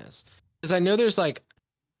 Thank goodness. Because I know there's like.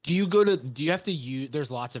 Do you have to use? There's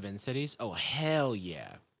lots of in cities. Oh hell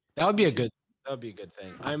yeah, that would be a good. That would be a good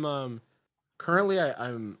thing. I'm currently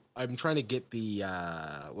I'm trying to get the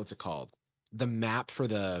what's it called? The map for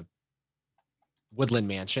the Woodland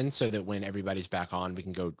Mansion, so that when everybody's back on, we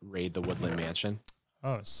can go raid the Woodland Mansion.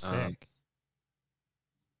 Oh, sick.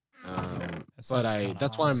 But that's why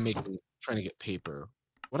I'm awesome. trying to get paper.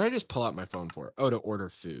 What did I just pull out my phone for? Oh, to order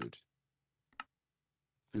food.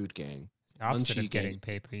 Food gang. The opposite Lunchy of getting gang.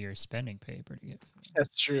 paper, you're spending paper to get food.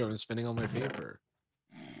 That's true. I'm spending all my paper.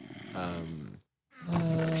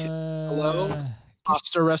 Hello?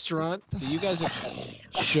 Pasta restaurant? Do you guys accept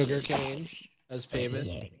sugar cane as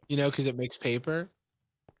payment? You know, because it makes paper.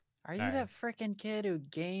 Are you that freaking kid who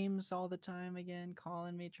games all the time again,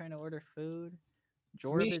 calling me trying to order food?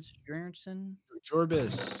 Jorbis Johnson?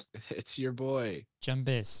 Jorbis, it's your boy.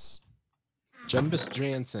 Jumbus. Jumbus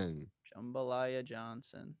Jansen. Jambalaya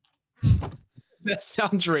Johnson. That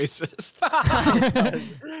sounds racist.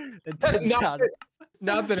 It did sound.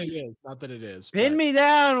 Not that it is. Not that it is. Pin me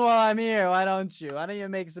down while I'm here. Why don't you? Why don't you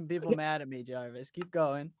make some people mad at me, Jarvis? Keep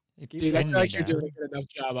going. Dude, I feel like you're doing a good enough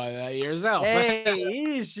job on that yourself. Hey,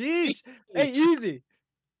 eesh. Hey, easy.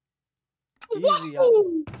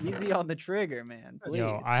 Easy on the trigger, man. Please.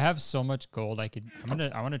 Yo, I have so much gold. I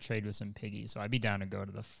want to trade with some piggies, so I'd be down to go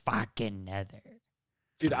to the fucking Nether.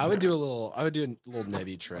 Dude, I would do a little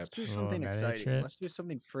Nebby trip. Let's do something exciting. Trip. Let's do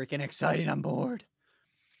something freaking exciting. I'm bored.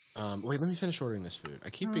 Wait, let me finish ordering this food.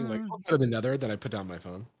 I keep being like, I'll go to the Nether, then I put down my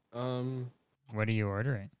phone. What are you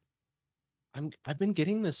ordering? I've been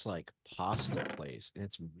getting this like pasta place, and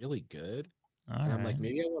it's really good. And I'm like,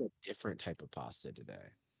 maybe I want a different type of pasta today.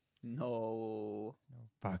 No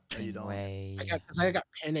fucking way. I got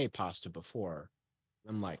penne pasta before.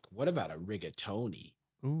 I'm like, what about a rigatoni?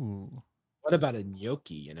 Ooh. What about a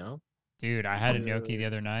gnocchi? You know, dude, I had a gnocchi the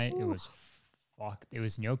other night. It was It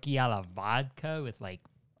was gnocchi a la vodka with like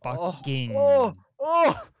fucking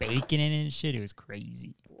bacon in it and shit. It was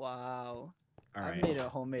crazy. Wow. All right. I made a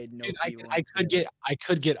homemade gnocchi. Dude, I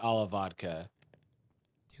could get a la vodka.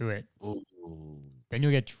 Do it. Ooh. Then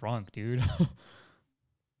you'll get drunk, dude.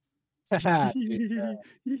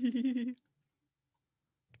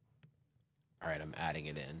 All right, I'm adding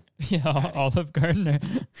it in. Yeah, Olive Garden.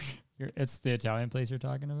 It's the Italian place you're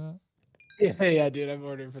talking about? Yeah, dude. I'm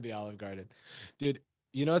ordering for the Olive Garden. Dude,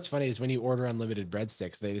 you know what's funny is when you order unlimited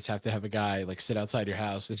breadsticks, they just have to have a guy like sit outside your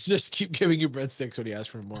house and just keep giving you breadsticks when you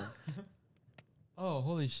ask for more. Oh,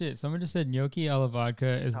 holy shit. Someone just said gnocchi a la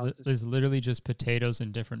vodka is literally just potatoes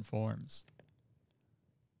in different forms.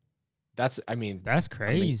 That's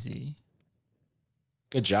crazy.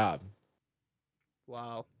 Good job.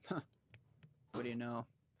 Wow. What do you know?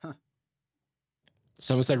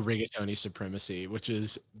 Someone said Rigatoni Supremacy, which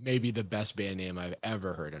is maybe the best band name I've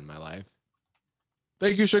ever heard in my life.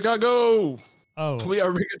 Thank you, Chicago. Oh. We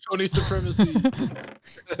are Rigatoni Supremacy.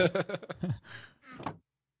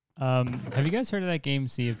 Have you guys heard of that game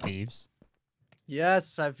Sea of Thieves?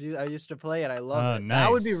 Yes, I used to play it. I love Oh, it. nice.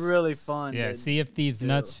 That would be really fun. Yeah, to Sea of Thieves do.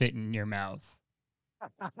 nuts fit in your mouth.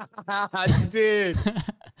 Dude.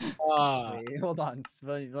 Wait, hold on.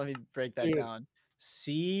 Let me break that Dude. down.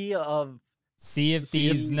 Sea of Thieves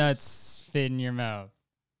Thieves. nuts fit in your mouth.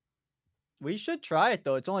 We should try it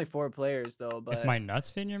though. It's only 4 players though, but If my nuts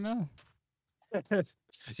fit in your mouth?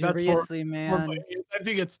 seriously, man. I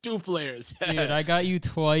think it's 2 players. Dude, I got you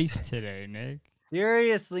twice today, Nick.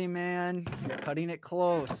 Seriously, man. You're cutting it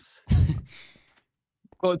close.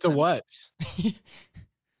 Well, to what?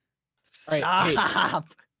 All right,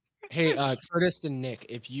 Stop. Hey, Curtis and Nick,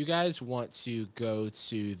 if you guys want to go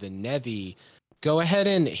to the Nevi, go ahead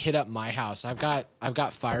and hit up my house. I've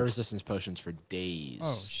got fire resistance potions for days.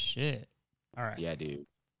 Oh shit! All right. Yeah, dude.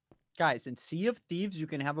 Guys, in Sea of Thieves, you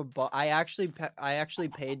can have a. I actually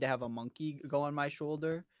paid to have a monkey go on my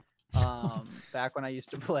shoulder, back when I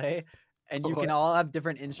used to play, and you can all have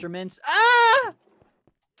different instruments. Ah!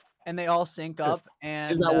 And they all sync up,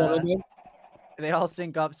 and Is that one of them? they all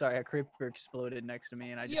sync up. Sorry, a creeper exploded next to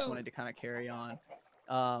me, and I just Yo. wanted to kind of carry on.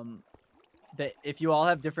 That if you all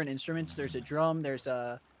have different instruments, there's a drum, there's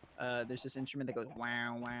this instrument that goes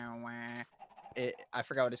wow wow wow. I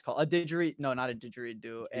forgot what it's called. A didgeridoo? No, not a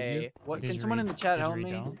didgeridoo. A what? Can someone in the chat help me?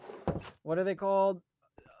 Didgeridoo? What are they called?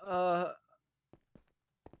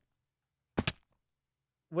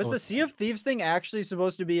 Was the Sea of Thieves thing actually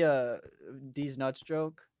supposed to be a D's nuts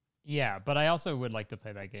joke? Yeah, but I also would like to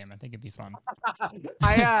play that game. I think it'd be fun. I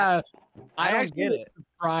I don't actually get was it.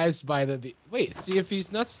 surprised by the wait. See if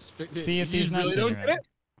he's nuts. See if You these nuts really fit in don't your get mouth. it?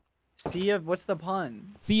 Sea of what's the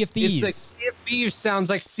pun? Sea of It's Thieves. like see if these sounds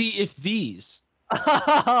like see if these.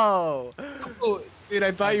 Oh, Oh, dude,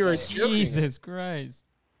 I thought you were joking. Jesus Christ.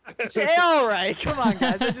 okay, all right. Come on,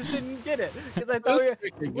 guys. I just didn't get it because I thought we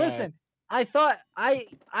were. Listen, I thought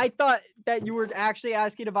that you were actually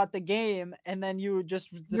asking about the game, and then you just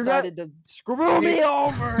decided to screw me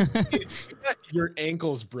over. Your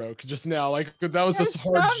ankles broke just now. Like that was just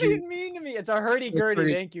hard. Stop Juke. being mean to me. It's a hurdy-gurdy.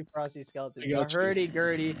 Hurdy. Thank you, Frosty Skeleton. I It's a got you.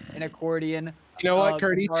 hurdy-gurdy, an accordion. You know what,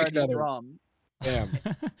 Curdy? guitar, Take and a another. drum. Damn.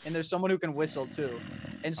 And there's someone who can whistle too,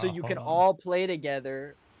 and so Oh, you hold can on. all play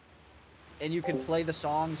together, and you can play the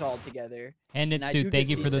songs all together. And And I Nitsu, do thank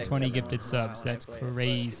get you for the seasick 20 every gifted once in a while subs. when I That's play it, but-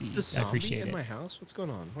 crazy. The I zombie appreciate in it. my house. What's going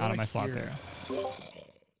on? What Out do of my I flop hear? barrel.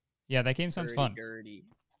 Yeah, that game sounds fun. Hurdy-gurdy.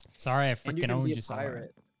 Sorry, I And you freaking can owned be you a so hard.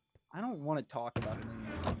 pirate. I don't want to talk about it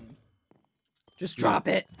anymore. Just drop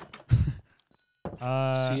it.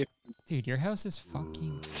 See if Dude, your house is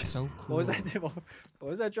fucking so cool. What was that? What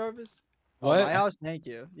was that, Jarvis? Oh, What? my house, thank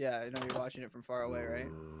you. Yeah, I know you're watching it from far away, right?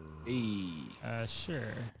 Hey.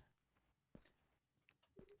 Sure.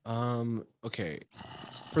 Okay.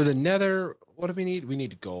 For the Nether, what do we need? We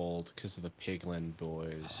need gold because of the Piglin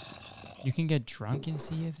boys. You can get drunk in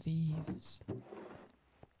Sea of Thieves.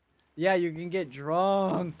 Yeah, you can get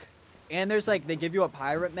drunk. And there's like, they give you a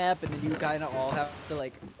pirate map, and then you kind of all have to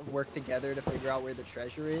like work together to figure out where the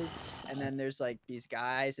treasure is. And then there's like these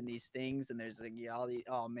guys and these things, and there's like all the,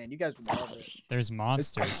 oh man, you guys would love it. There's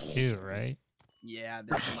monsters too, right? Yeah,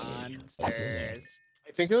 there's monsters.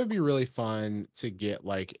 I think it would be really fun to get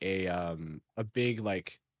like a big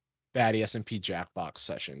like baddie SMP Jackbox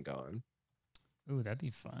session going. Ooh, that'd be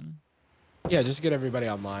fun. Yeah, just get everybody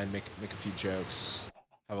online, make a few jokes,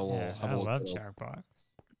 have a little. Yeah, have I a little love go. Jackbox.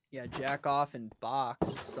 Yeah, jack off and box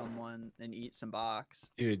someone and eat some box.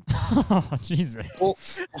 Dude. Oh, Jesus. Well,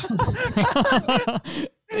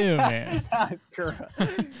 Ew, man.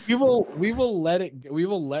 we will let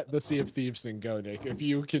the Sea of Thieves thing go, Nick. If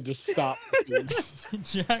you can just stop.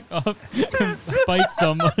 Jack up, bite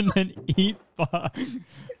someone, and eat box.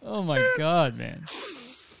 Oh my god, man.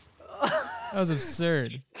 That was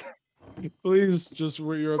absurd. Please, just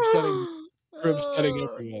you're upsetting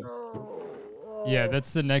everyone. Yeah,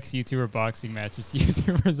 that's the next YouTuber boxing match. Just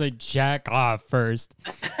YouTubers like jack off first,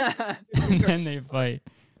 and then they fight,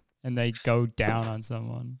 and they go down on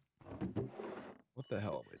someone. What the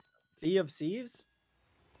hell? Sea of Thieves?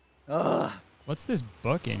 Ugh. What's this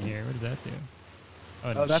book in here? What does that do?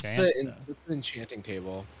 Oh, that's enchant the enchanting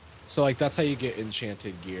table. So like that's how you get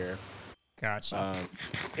enchanted gear. Gotcha.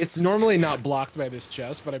 It's normally not blocked by this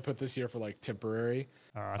chest, but I put this here for like temporary.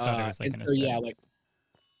 Oh, I thought it was like and an so, yeah, aesthetic. like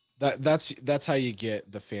that's how you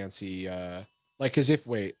get the fancy like because if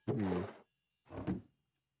wait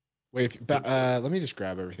let me just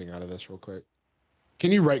grab everything out of this real quick.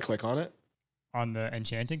 Can you right click on it? On the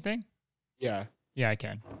enchanting thing? Yeah. Yeah, I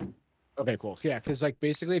can. Okay, cool. Yeah, because like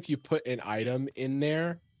basically if you put an item in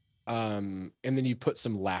there, and then you put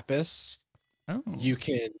some lapis, Oh, you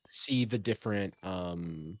can see the different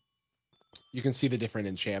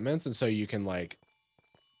enchantments, and so you can like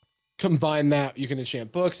combine that. You can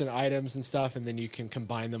enchant books and items and stuff, and then you can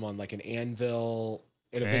combine them on like an anvil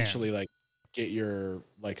and damn. eventually like get your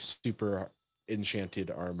like super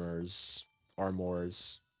enchanted armors.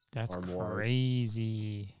 That's Armor.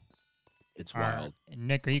 crazy. It's All right. wild.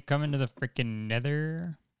 Nick, are you coming to the freaking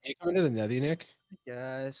nether? Are you coming to the Nethy, Nick?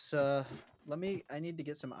 Guys, I need to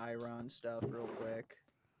get some iron stuff real quick.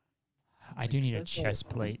 I do need a That's all. chest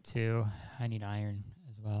plate too. I need iron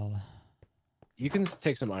as well. You can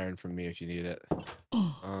take some iron from me if you need it.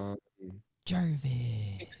 Um, Jarvis.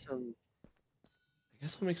 make some. I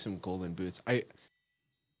guess I'll make some golden boots. I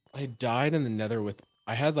died in the Nether with.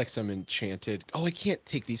 I had like some enchanted. Oh, I can't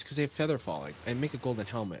take these because they have feather falling. I make a golden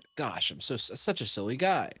helmet. Gosh, I'm such a silly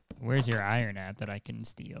guy. Where's your iron at that I can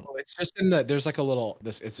steal? Oh, it's just in the. There's like a little.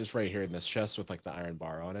 This. It's just right here in this chest with like the iron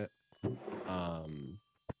bar on it.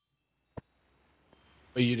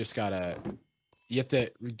 But you just gotta. You have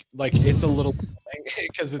to like. It's a little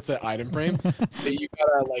because it's an item frame. But you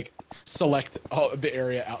gotta like select all the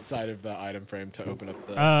area outside of the item frame to open up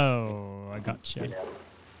the. Oh, I gotcha. Yeah.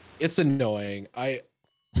 It's annoying. I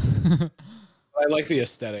like the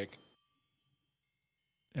aesthetic.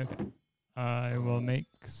 Okay. I will make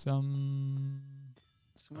some.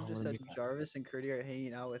 Someone Oh, just let said me- Jarvis and Critty are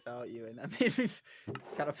hanging out without you, and that made me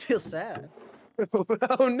kind of feel sad.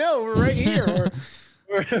 Oh no, we're right here.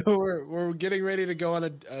 We're getting ready to go on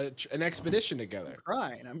an expedition together.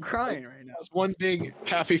 I'm crying right now. It's one big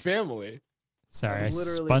happy family. Sorry, I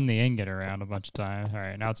literally- spun the ingot around a bunch of times. All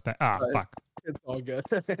right, now it's back. Ah, Right. fuck. It's all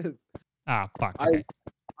good. Ah, fuck. I- Okay.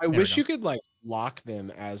 I we wish go. you could like lock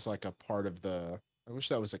them as like a part of the. I wish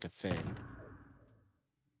that was like a thing.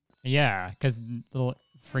 Yeah, because little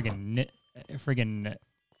friggin'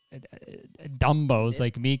 dumbos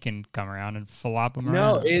like me can come around and flop them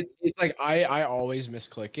No, around. it's like I always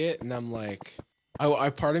misclick it, and I'm like, I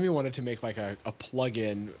part of me wanted to make like a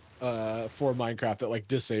plugin for Minecraft that like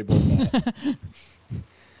disabled that.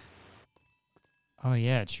 Oh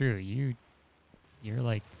yeah, true. You're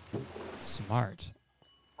like smart.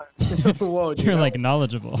 Whoa, dude, You're I like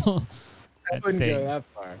knowledgeable. I at wouldn't go things. that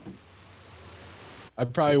far.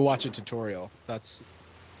 I'd probably watch a tutorial. That's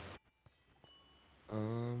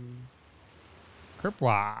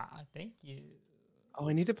Kerpwa, thank you. oh,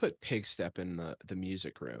 I need to put pig step in the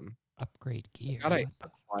music room. Upgrade gear. Got I what the-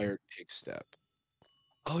 acquired pig step.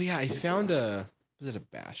 Oh yeah, I found a was it a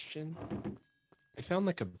bastion? I found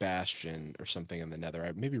like a bastion or something in the nether.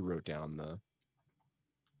 I maybe wrote down the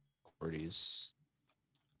QWERTYs.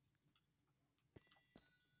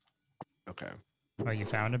 Okay. Oh, you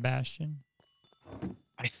found a bastion?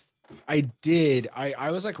 I did.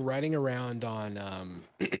 I was like riding around on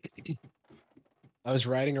I was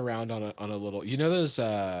riding around on a little, you know those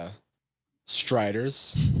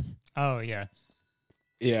striders? Oh yeah.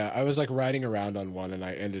 Yeah, I was like riding around on one and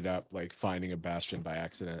I ended up like finding a bastion by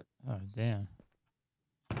accident. Oh damn.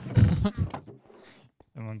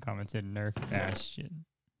 Someone commented nerf bastion.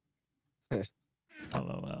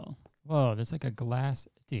 LOL. Whoa, there's like a glass.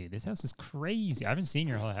 Dude, this house is crazy. I haven't seen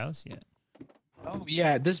your whole house yet. Oh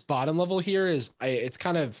yeah, this bottom level here is it's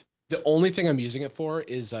kind of the only thing I'm using it for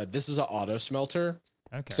is this is an auto smelter.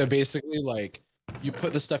 Okay. So basically like you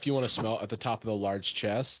put the stuff you want to smelt at the top of the large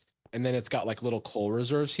chest, and then it's got like little coal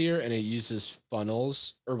reserves here, and it uses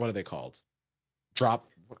funnels, or what are they called? Drop.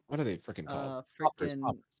 What are they freaking called? Hoppers.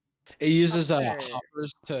 Freaking It uses Hopper.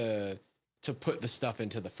 hoppers to put the stuff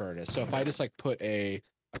into the furnace. So if I just like put a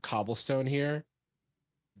cobblestone here,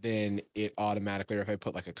 then it automatically, or if I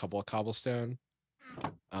put like a couple of cobblestone,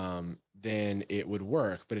 then it would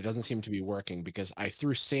work, but it doesn't seem to be working because I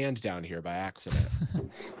threw sand down here by accident.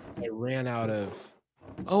 I ran out of.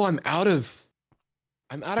 Oh, I'm out of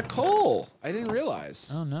coal. I didn't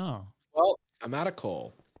realize. Oh no. Well, I'm out of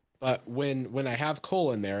coal, but when I have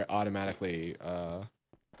coal in there, it automatically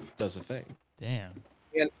does a thing. Damn.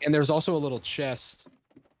 And there's also a little chest.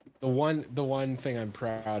 The one thing I'm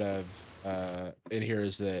proud of in here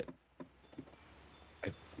is that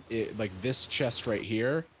like this chest right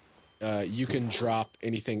here, you can drop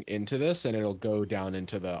anything into this and it'll go down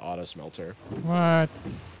into the auto smelter. What?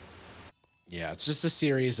 Yeah, it's just a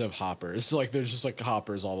series of hoppers. Like there's just like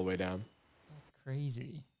hoppers all the way down. That's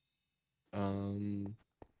crazy.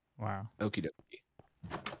 Wow. Okie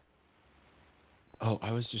dokie. Oh,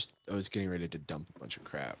 I was getting ready to dump a bunch of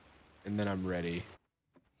crap, and then I'm ready.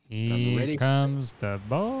 Here ready. comes the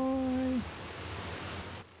boy.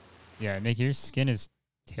 Yeah, Nick, your skin is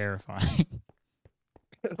terrifying.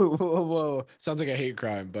 Whoa, whoa, whoa. Sounds like a hate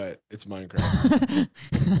crime, but it's Minecraft.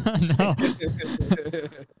 No.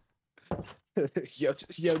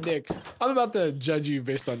 Yo, Nick, I'm about to judge you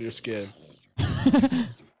based on your skin.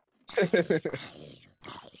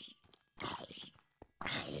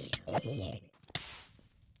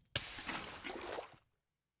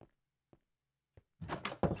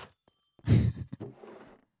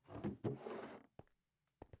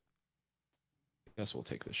 Guess we'll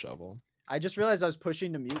take the shovel. I just realized I was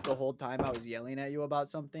pushing to mute the whole time I was yelling at you about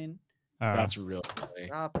something. That's really funny.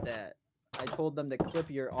 Stop that. I told them to clip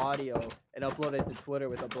your audio and upload it to Twitter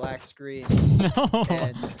with a black screen. No.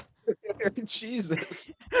 And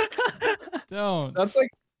Jesus. Don't. That's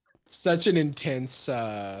like such an intense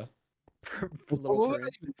what little would prank.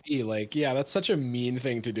 that even be? Like, yeah, that's such a mean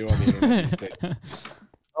thing to do on the internet these days.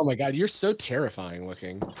 Oh my god, you're so terrifying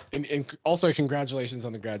looking. And also congratulations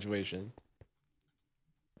on the graduation.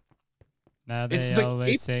 Now It's they the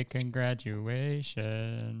always cape- say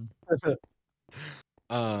congratulation.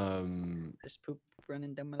 There's poop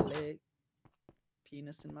running down my leg.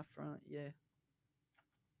 Penis in my front, yeah.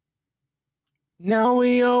 Now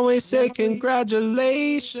we always say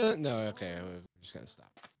congratulations. No, okay, we're just gonna stop.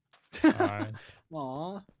 Alright. Aw.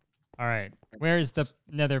 All right. Where's the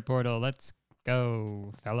nether portal? Let's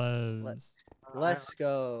go, fellas. Let's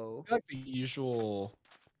go. I feel like the usual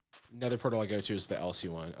nether portal I go to is the LC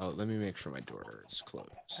one. Oh, let me make sure my door is closed.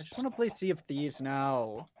 I just want to play Sea of Thieves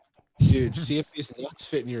now. Dude, see if these nuts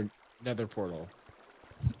fit in your nether portal.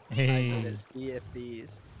 I Hey. get it. Sea of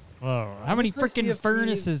Thieves. Whoa. How many play Sea freaking of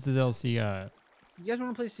furnaces does LC got? You guys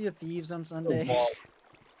want to play Sea of Thieves on Sunday?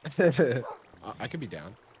 I could be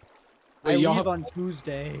down. I y'all leave have- on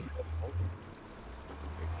Tuesday.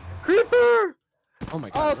 Creeper! Oh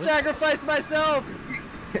my I'll god. sacrifice myself!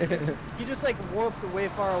 He just like warped way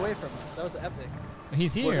far away from us. That was epic.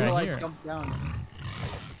 He's We're here. gonna, I like, hear. jump down.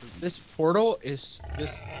 This portal is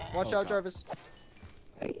this. Watch Oh, out, God. Jarvis.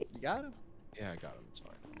 You got him. Yeah, I got him. It's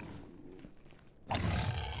fine.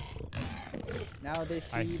 Now they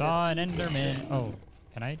see. I that saw an we- Enderman. Oh,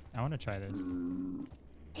 can I? I want to try this.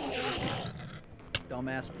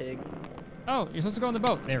 Dumbass pig. Oh, you're supposed to go on the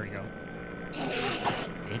boat. There we go.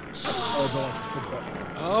 Bitch.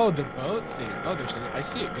 Oh, the boat thing. Oh, I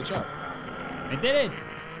see it. Good job. I did it.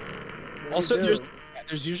 What do you Also, do?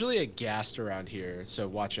 there's usually a ghast around here, so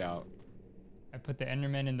watch out. I put the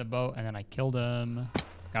Enderman in the boat and then I killed him.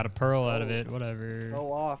 Got a pearl out of it. Whatever.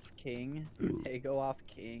 Go off, King. Hey, go off,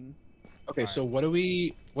 King. Okay, so what do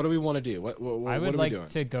we want to do? What I what would are like we doing?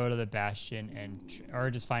 to go to the bastion and or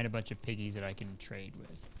just find a bunch of piggies that I can trade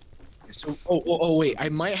with. So oh wait, I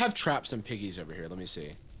might have trapped some piggies over here. Let me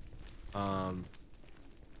see.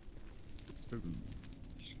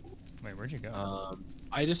 Wait, where'd you go?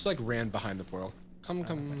 I just like ran behind the portal.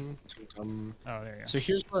 Come. Oh, there you go. So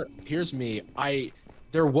here's me.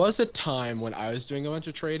 There was a time when I was doing a bunch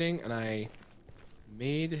of trading and I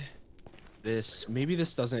made this. Maybe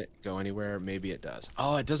this doesn't go anywhere. Maybe it does.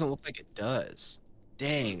 Oh, it doesn't look like it does.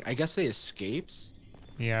 Dang. I guess they escaped.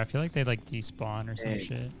 Yeah, I feel like they like despawn or some Dang.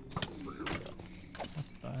 shit. What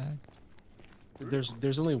the heck?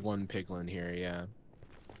 There's only one piglin here. Yeah.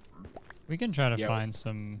 We can try to Yeah. find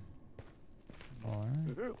some more.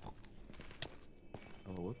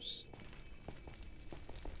 Oh, whoops.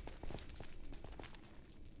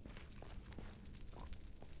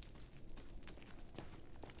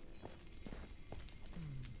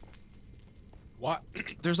 What?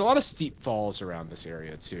 There's a lot of steep falls around this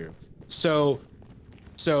area too. So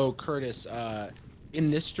Curtis, in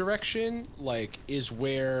this direction, like, is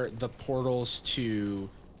where the portals to,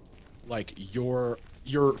 like, your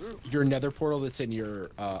nether portal that's in your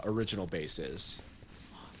original base is.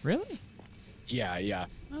 Really? Yeah.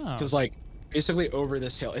 Oh. Because like basically over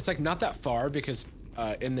this hill, it's like not that far because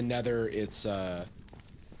in the nether it's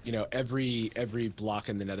every block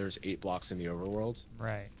in the nether is 8 blocks in the overworld.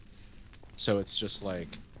 Right. So it's just like,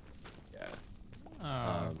 yeah.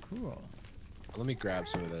 Oh, cool. Let me grab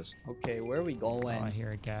some of this. Okay, where are we Oh, going? I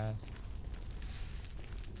hear a gas.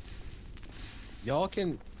 Y'all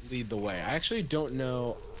can lead the way. I actually don't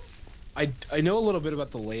know. I know a little bit about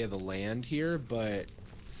the lay of the land here, but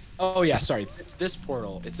oh yeah, sorry. This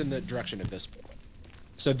portal, it's in the direction of this portal.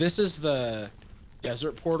 So this is the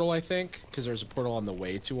desert portal, I think, because there's a portal on the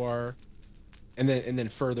way to our, and then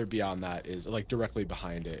further beyond that is like directly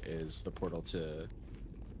behind it is the portal to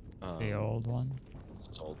The old one.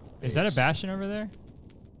 this old Is that a base. bastion over there?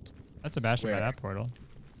 That's a bastion by Where? that portal.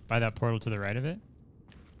 By that portal to the right of it?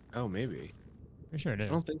 Oh, maybe. Pretty sure it I is.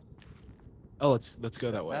 don't think. Oh, let's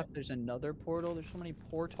go that way. Left, there's another portal. There's so many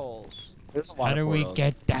portals. There's a lot How of do we portals.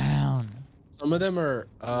 get down? It's Some of them are.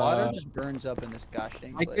 Water just burns up in this gosh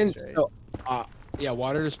dang I place, can. right? So, yeah,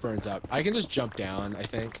 water just burns up. I can just jump down. I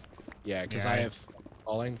think. Yeah, because Yeah, I have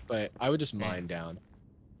falling, but I would just Okay. mine down.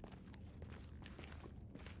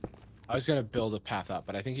 I was gonna build a path up,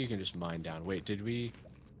 but I think you can just mine down. Wait, did we?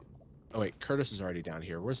 Oh wait, Curtis is already down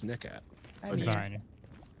here. Where's Nick at? I'm Oh, He's Nick's- here. fine.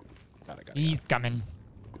 Got it. He's coming.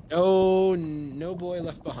 No, no boy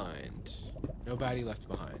left behind. Nobody left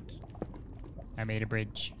behind. I made a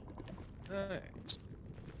bridge. Nice.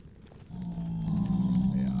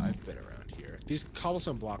 Yeah, I've been around here. These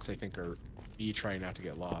cobblestone blocks, I think, are me trying not to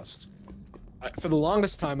get lost. For the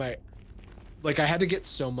longest time, I had to get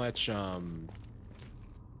so much.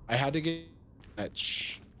 I had to get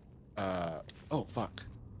much. Oh fuck.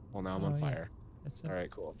 Well, now I'm on Oh, yeah. fire. That's All right,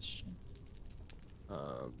 cool. Shit.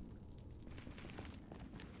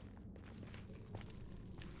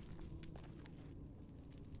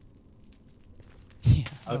 Yeah.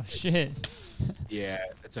 Oh Okay. shit. Yeah,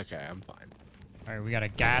 it's okay. I'm fine. All right, we got a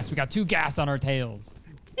gas. We got 2 gas on our tails.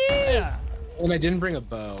 Yeah. And I didn't bring a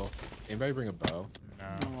bow. Anybody bring a bow?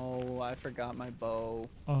 No. No, I forgot my bow.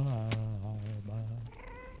 All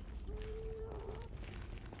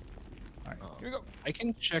right, here we go. I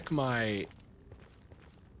can check my.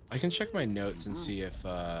 I can check my notes and see if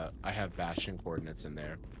I have bastion coordinates in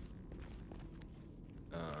there.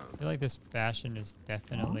 I feel like this bastion is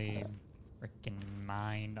definitely freaking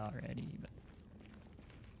mined already.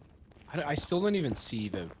 But I still don't even see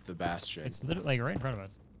the bastion. it's literally like right in front of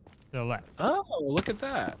us. To the left. Oh, look at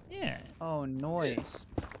that. Yeah. Oh, noise.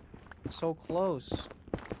 So close.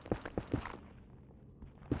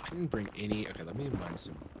 I didn't bring any. Okay, let me mine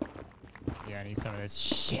some. Yeah, I need some of this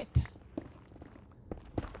shit.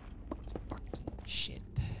 This fucking shit.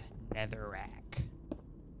 Netherrack.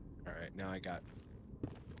 All right, now I got.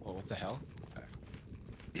 Oh, what the hell?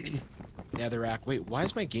 Okay. Netherrack. Wait, why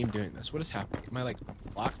is my game doing this? What is happening? Am I like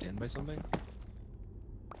locked in by something?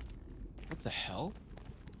 What the hell?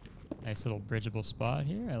 Nice little bridgeable spot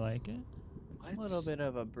here. I like it. A little bit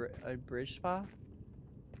of a bridge spot.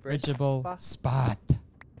 Bridgeable spot? spot.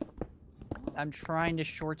 I'm trying to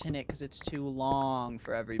shorten it because it's too long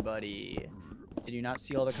for everybody. Did you not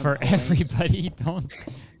see all the For complaints? everybody,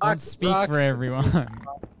 don't speak for everyone.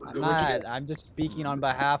 I'm not. I'm just speaking on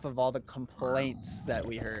behalf of all the complaints that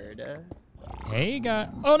we heard. Hey, guy.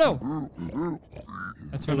 Oh no!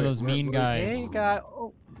 That's one of Wait, those where- mean where- guys. Hey, guy.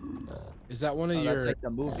 Oh, Is that one of oh your that's like the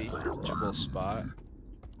movie. bridgeable spot?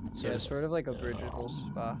 So Yeah, it's sort of like a bridgeable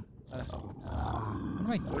spot. What am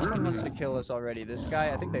I Which one clicking wants to at? kill us already? This guy?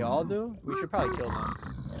 I think they all do. We should probably kill them.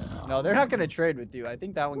 No, they're not gonna trade with you. I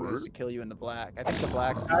think that one goes to kill you in the black. I think the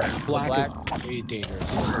black. Black is way dangerous.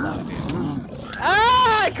 He does a lot of damage.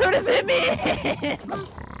 Ah! Curtis hit me!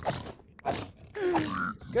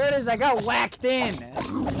 Curtis, I got whacked in.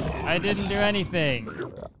 I didn't do anything.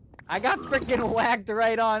 I got freaking whacked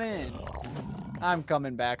right on in. I'm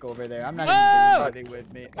coming back over there. I'm not even bringing anything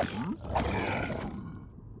with me.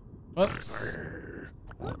 Whoops.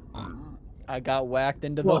 I got whacked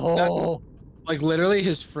into the Well, that- hole. Like literally,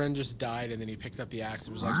 his friend just died, and then he picked up the axe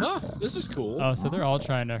and was like, "Huh, this is cool." Oh, so they're all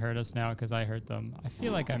trying to hurt us now because I hurt them. I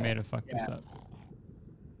feel like I may have fucked this up.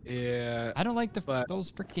 Yeah. I don't like But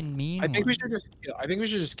those freaking mean I think we ones. should just. I think we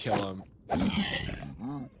should just kill him. I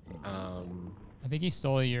think he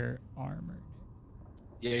stole your armor.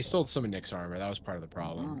 Yeah, he stole some of Nick's armor. That was part of the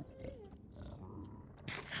problem.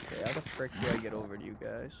 Okay, how the frick do I get over to you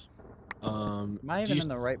guys? Am Am I even in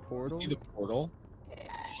the right portal? See the portal?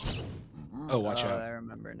 Oh, watch out! I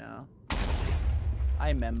remember now. I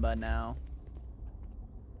remember now.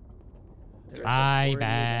 There's a I portal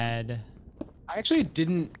down- bad. I actually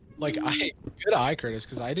didn't like. Good eye, Curtis,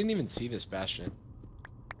 because I didn't even see this bastion.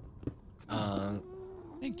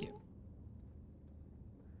 Thank you.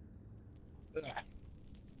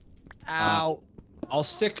 Ow! I'll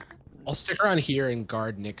stick around here and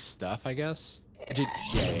guard Nick's stuff, I guess.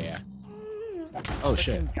 Yeah. Oh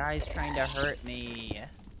shit! Frickin' guy's trying to hurt me.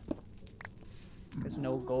 There's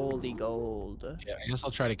no goldy gold. Yeah, I guess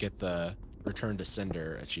I'll try to get the Return to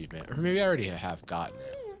Cinder achievement, or maybe I already have gotten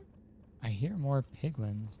it. I hear more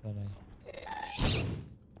piglins, but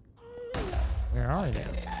where are they?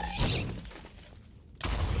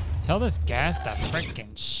 Tell this gas to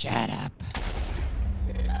frickin' shut up.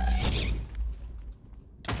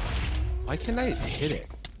 Why can't I hit it?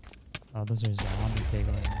 Oh, those are zombie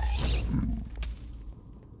piglins.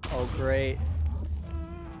 Oh, Great.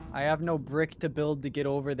 I have no brick to build to get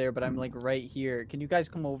over there, but I'm like right here. Can you guys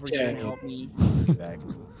come over here and Yeah. help me? Let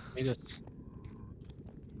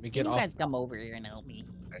me get Can you off. guys come over here and help me?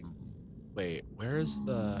 Wait, where is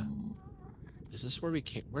the? Is this where we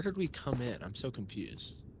came? Where did we come in? I'm so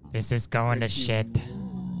confused. This is going to shit.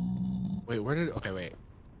 Wait, where did? Okay, wait.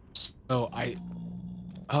 So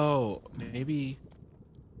oh, maybe.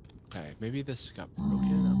 Okay, maybe this got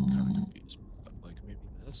broken. I'm kind of confused. But like maybe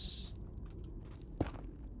this.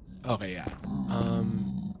 Okay, yeah.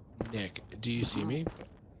 Nick, do you see me?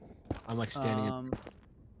 I'm like standing in.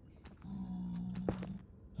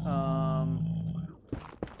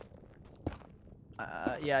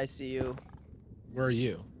 Yeah, I see you. Where are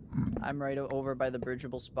you? I'm right over by the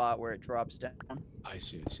bridgeable spot where it drops down. I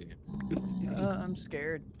see. I'm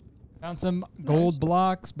scared. Found some gold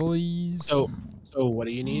blocks, boys. So what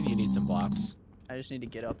do you need? You need some blocks. I just need to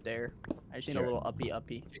get up there. I just need a Here. little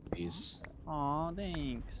uppy. Take these. Aw,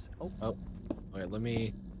 thanks. Oh. Okay, let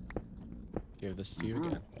me give this to you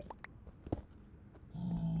again.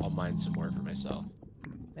 I'll mine some more for myself.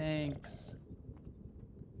 Thanks.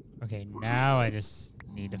 Okay, now I just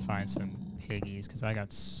need to find some piggies because I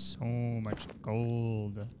got so much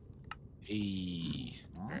gold. Hey.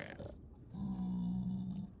 Alright.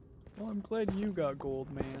 Well, I'm glad you got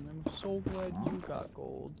gold, man. I'm so glad you got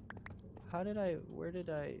gold. Who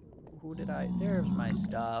did I, there's my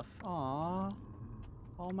stuff. Aw.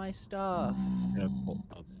 All my stuff. I'm gonna pull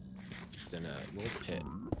up just in a little pit.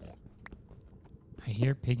 I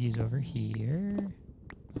hear piggies over here.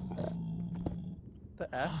 The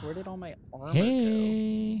F? Where did all my armor go?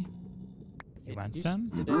 Hey. You want Did some?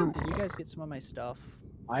 Did you guys get some of my stuff?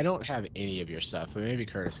 I don't have any of your stuff, but maybe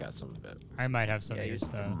Curtis got some of it. I might have some Yeah, of your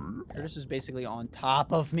stuff. Curtis was basically on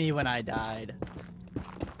top of me when I died.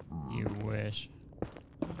 You wish.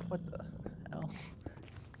 What the hell?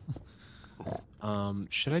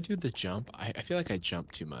 Should I do the jump? I feel like I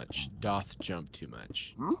jump too much. Doth jump too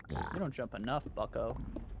much. You don't jump enough, bucko.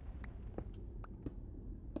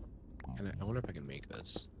 I wonder if I can make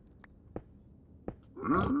this.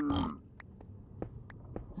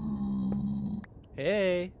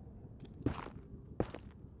 Hey.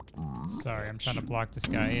 Sorry, I'm trying to block this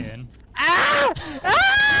guy in. Ah!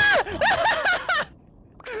 Ah!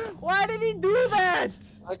 Why did he do that?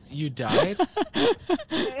 What? You died?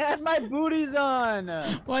 I had my booties on.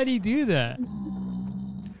 Why'd he do that?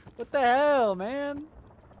 What the hell, man?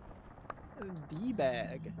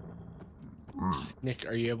 D-bag. Nick,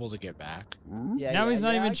 are you able to get back? Yeah, Now yeah, he's not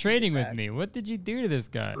yeah, I even can trading get with back. me. What did you do to this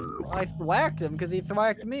guy? Well, I thwacked him because he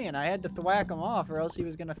thwacked me, and I had to thwack him off, or else he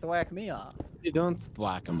was gonna thwack me off. You don't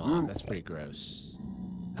whack him off. That's pretty gross.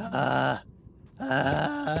 Okay,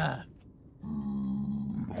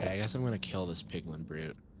 Okay, I guess I'm gonna kill this piglin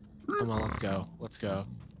brute. Come on, let's go. Let's go.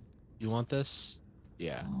 You want this?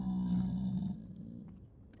 Yeah.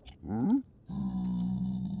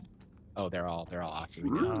 Oh, they're all ocking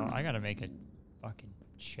me Oh, down. I gotta make a fucking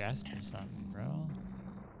chest or something, bro.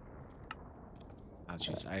 Oh,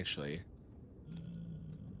 jeez, I actually.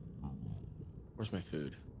 Where's my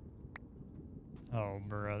food? Oh,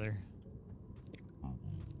 brother.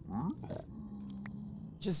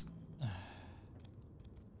 Just.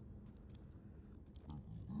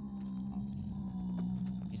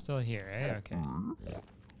 You still here, eh? Okay.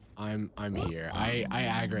 I'm here. I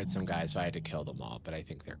aggroed some guys, so I had to kill them all, but I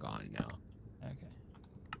think they're gone now. Okay.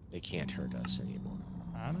 They can't hurt us anymore.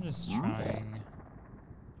 I'm just trying.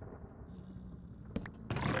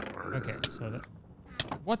 Okay, so that.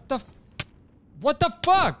 What the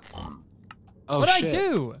fuck? Oh, What'd shit. I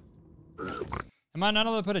do? Am I not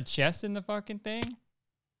allowed to put a chest in the fucking thing?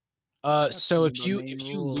 So if the you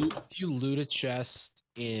main loot a chest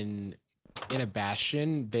in a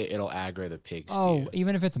bastion, it'll aggro the pigs to Oh, you.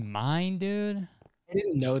 even if it's mine, dude? I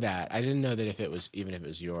didn't know that. I didn't know that if it was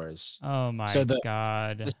yours. Oh my So the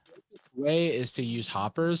god. way is to use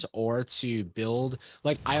hoppers or to build.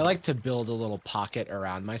 Like I like to build a little pocket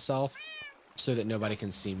around myself so that nobody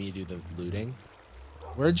can see me do the looting.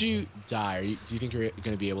 Where'd you die? Do you think you're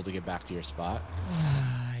gonna be able to get back to your spot?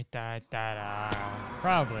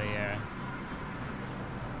 Probably, yeah.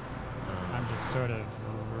 I'm just sort of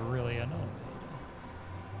really annoyed.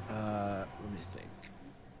 Let me think.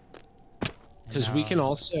 Because we can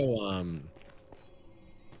also,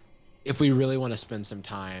 if we really want to spend some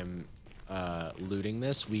time looting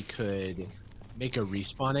this, we could make a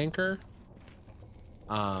respawn anchor,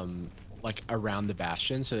 like around the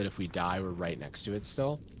bastion, so that if we die, we're right next to it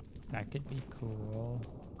still. That could be cool.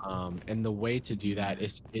 And the way to do that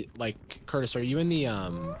is, like, Curtis, are you in the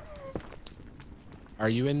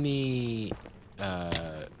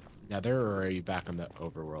Nether, or are you back on the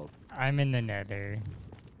overworld? I'm in the Nether.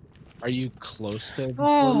 Are you close to?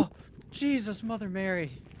 Oh, Jesus, Mother Mary.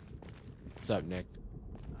 What's up, Nick?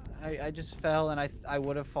 I just fell and I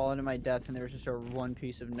would have fallen to my death, and there was just a one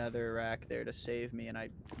piece of nether rack there to save me, and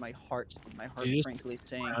my heart So you just frankly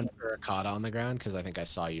sank. brown terracotta on the ground because I think I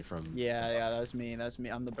saw you from. Yeah, that was me. That's me.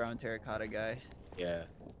 I'm the brown terracotta guy. Yeah.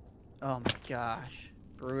 Oh my gosh,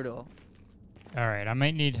 brutal. All right, I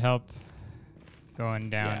might need help going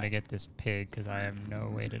down Yeah. to get this pig because I have no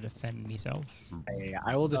way to defend myself.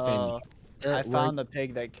 I will defend Oh, you. I found the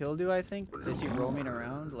pig that killed you. I think. Is he roaming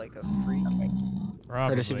around like a freak?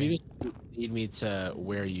 Probably. Curtis, if you just lead me to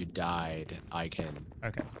where you died, I can.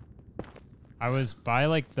 Okay. I was by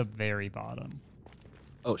like the very bottom.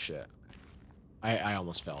 Oh shit. I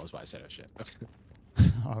almost fell. Is why I said oh shit.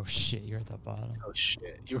 Oh shit, you're at the bottom. Oh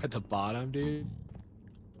shit. You were at the bottom, dude.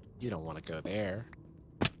 You don't want to go there.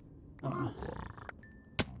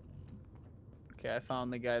 Okay, I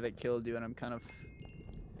found the guy that killed you, and I'm kind of.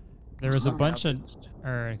 There was a picking bunch up of. his-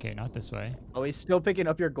 Or okay, not this way. Oh, he's still picking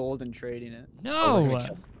up your gold and trading it. Oh, we're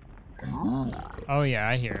No. gonna Oh yeah,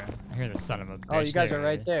 I hear him. I hear the son of a bitch. Oh, you guys are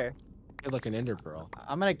right there. You're looking ender pearl.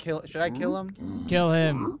 I'm gonna kill. Should I kill him? Kill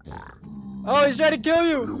him. Oh, he's trying to kill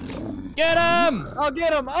you. Get him. I'll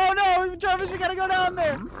get him. Oh no, Jarvis, we gotta go down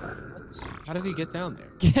there. How did he get down there?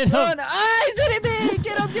 Get him. Run! Ah, he's hitting me!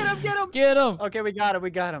 Get him! Get him! Get him! Get him. Okay, we got him. We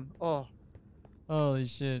got him. Oh, Holy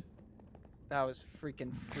shit. that was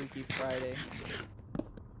freaking Freaky Friday.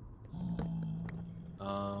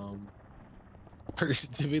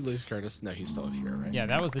 Did we lose Curtis? No, he's still here, right? Yeah,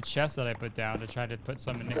 that was the chest that I put down to try to put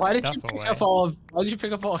some of Nick's Why did stuff you pick away. up all of? Why did you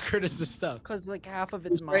pick up all of Curtis's stuff? Cause like half of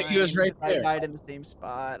it's He was mine. right- he was right 'cause I there. died in the same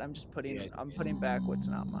spot. I'm just putting. Yeah, I'm yeah. putting back what's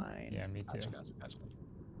not mine. Yeah, me too. Gotcha.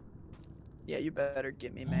 Yeah, you better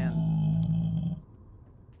get me, man.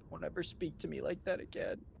 Won't ever speak to me like that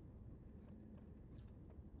again.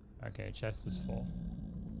 Okay, chest is full.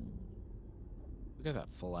 Look at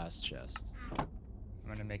that full ass chest. I'm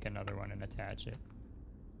gonna make another one and attach it.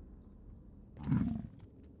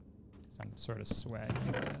 Some sort of swag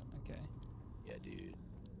like that. Okay. Yeah, dude.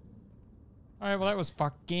 Alright, well that was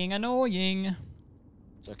fucking annoying.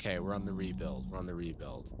 It's okay. We're on the rebuild.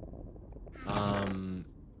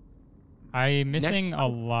 I'm missing a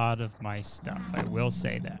lot of my stuff. I will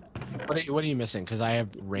say that. What are you missing? Because I have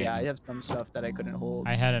random. Yeah, I have some stuff that I couldn't hold.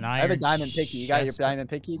 I had an iron. I have a diamond picky. You got your chest- diamond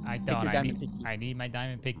picky? I Pick don't. your I diamond need, picky. I need my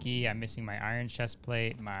diamond picky. I'm missing my iron chest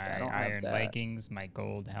plate, I my don't have iron that. leggings, my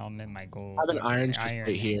gold helmet, my gold. I have an iron my chest iron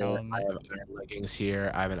plate here. helmet. I have iron leggings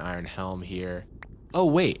here. I have an iron helm here. Oh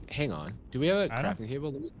wait, hang on. Do we have a I don't- crafting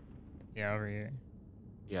table? Yeah, over here.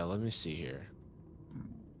 Yeah, let me see here.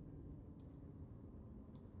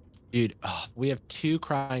 Dude, we have 2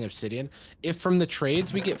 crying obsidian. If from the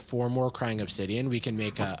trades we get 4 more crying obsidian, we can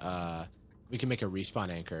make a respawn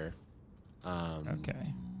anchor.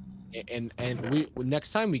 Okay. And we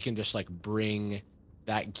next time we can just like bring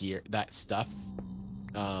that gear, that stuff,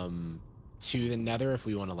 to the Nether if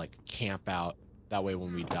we want to like camp out. That way,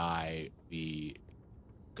 when we die, we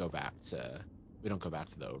don't go back to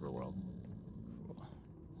the overworld. Cool.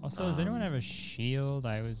 Also, does anyone have a shield?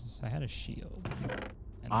 I had a shield.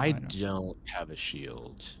 And I don't. don't have a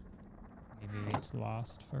shield. Maybe it's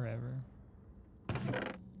lost forever.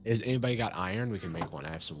 Is anybody got iron? We can make one. I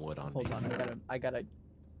have some wood on me. Hold on, I gotta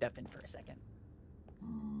step in for a second.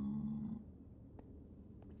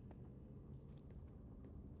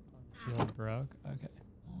 Shield broke. Okay.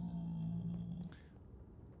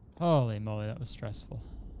 Holy moly, that was stressful.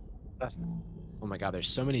 Oh my god, there's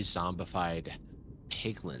so many zombified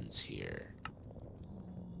piglins here.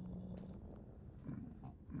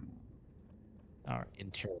 All right.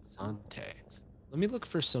 Interessante. Let me look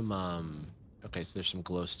for some okay, so there's some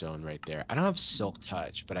glowstone right there. I don't have silk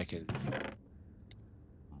touch, but I can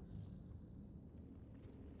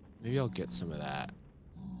maybe I'll get some of that.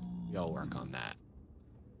 Maybe I'll work on that.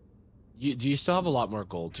 Do you still have a lot more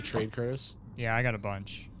gold to trade, Curtis? Yeah, I got a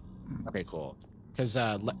bunch. Okay, cool.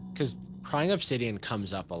 Because crying obsidian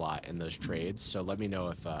comes up a lot in those trades, so let me know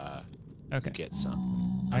if you Okay. get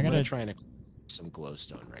some. I I'm gonna gotta try and some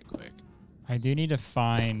glowstone right quick. I do need to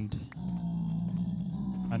find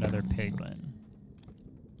another piglin.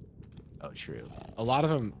 Oh, true. A lot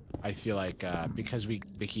of them, I feel like, because we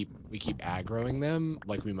keep aggroing them,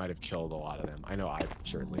 like we might have killed a lot of them. I know I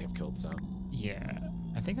certainly have killed some. Yeah,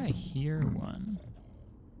 I think I hear one.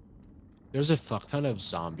 There's a fuck ton of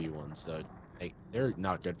zombie ones though. Like they're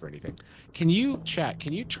not good for anything. Can you turn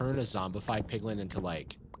a zombified piglin into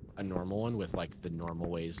like a normal one with like the normal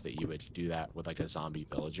ways that you would do that with like a zombie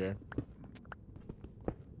villager?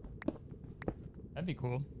 That'd be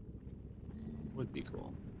cool. Would be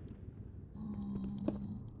cool.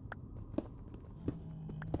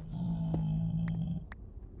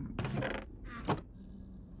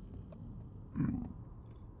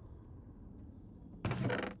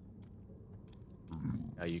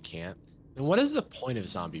 you can't. And what is the point of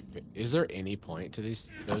zombie? Is there any point to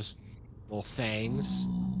those little fangs?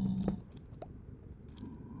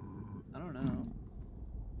 I don't know.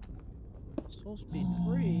 Soul speed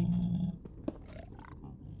 3.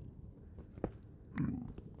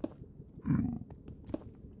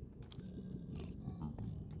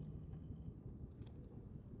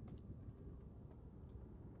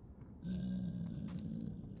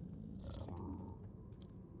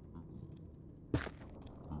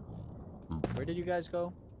 Where did you guys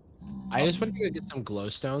go? I just want to get some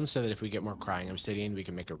glowstone so that if we get more crying obsidian, we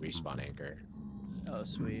can make a respawn anchor. Oh,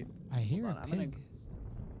 sweet. I hear Hold a on, pig.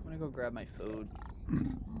 I'm gonna go grab my food.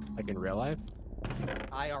 Like in real life?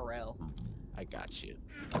 IRL. I got you.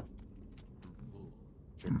 Ooh,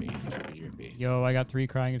 drippy, drippy, drippy. Yo, I got 3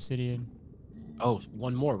 crying obsidian. Oh,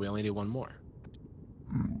 one more. We only need one more.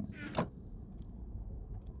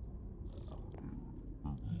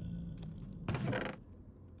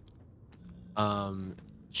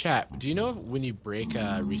 Chat, do you know when you break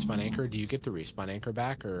a respawn anchor, do you get the respawn anchor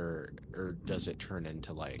back, or does it turn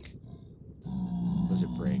into like, does it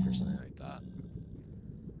break or something like that?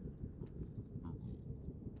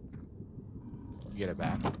 You get it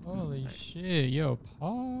back? Holy Nice. shit, yo,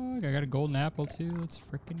 Pog. I got a golden apple too. Let's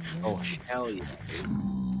freaking go. Oh hell yeah,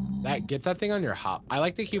 dude. Get that thing on your hot. I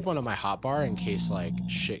like to keep one on my hot bar in case like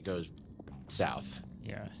shit goes south.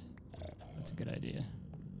 Yeah, that's a good idea.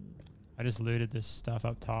 I just looted this stuff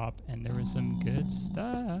up top, and there was some good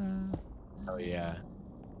stuff. Oh yeah.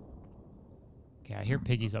 Okay, I hear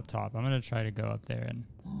piggies up top. I'm gonna try to go up there and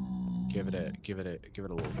Give it a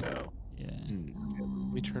little go. yeah.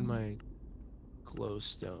 Let me turn my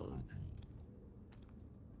glowstone.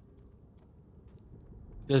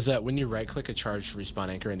 Does that when you right click a charged respawn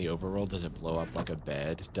anchor in the overworld, does it blow up like a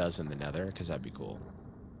bed does in the nether? Because that'd be cool.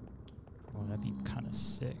 Oh, that'd be kind of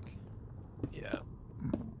sick. Yeah.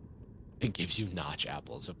 It gives you notch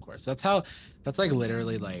apples, of course. That's like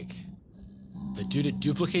literally like the dude, it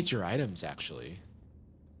duplicates your items actually.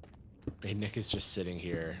 Hey, Nick is just sitting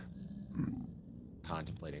here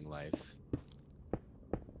contemplating life.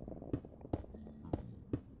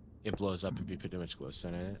 It blows up if you put too much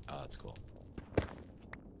glowstone in it. Oh, that's cool.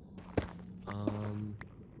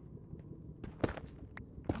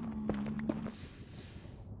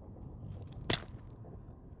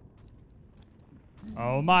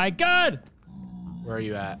 Oh my god! Where are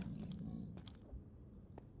you at?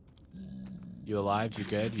 You alive? You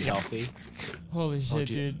good? You healthy? Holy shit,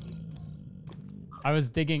 dude. I was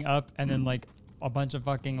digging up, and then like a bunch of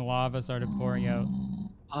fucking lava started pouring out.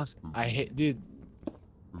 Awesome. I hate, dude.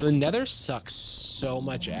 The Nether sucks so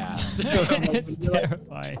much ass. It's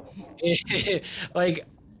terrifying. Like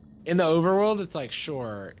in the overworld, it's like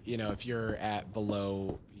sure, you know, if you're at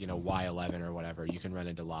below, you know, Y11 or whatever, you can run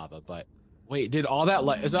into lava. But wait, did all that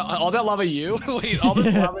is that all that lava you? Wait, all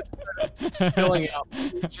this lava spilling out.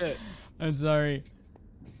 Shit. I'm sorry.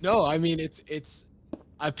 No, I mean it's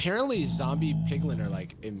apparently zombie piglin are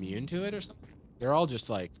like immune to it or something. They're all just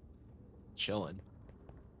like chilling.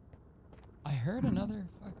 I heard another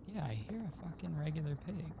yeah, I hear a fucking regular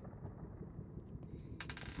pig.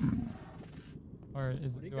 Or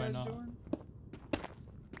is What are you do I guys not? doing?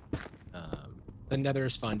 The Nether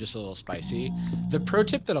is fun, just a little spicy. The pro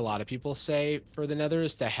tip that a lot of people say for the Nether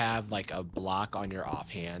is to have like a block on your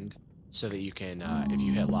offhand so that you can, if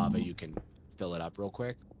you hit lava, you can fill it up real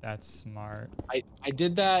quick. That's smart. I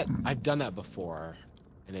did that. I've done that before,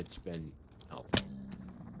 and it's been helpful.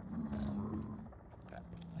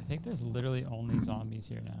 I think there's literally only zombies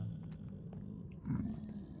here now.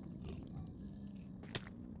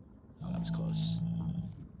 Oh, that was close.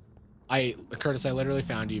 Curtis, I literally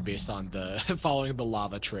found you based on the following the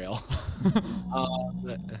lava trail.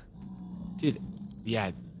 Dude,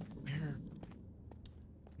 yeah. Where?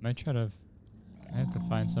 I have to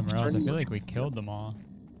find somewhere else. I feel like we killed them all.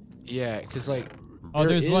 Yeah, because like. Oh,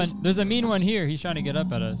 there's a mean one here. He's trying to get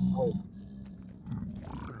up at us. Oh.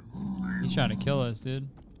 He's trying to kill us, dude.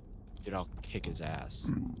 Dude, I'll kick his ass.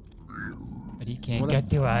 But he can't get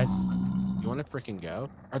to us. You want to freaking go?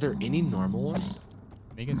 Are there any normal ones?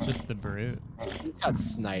 I think it's just the brute. He's got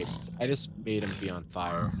snipes. I just made him be on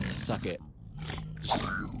fire. Suck it.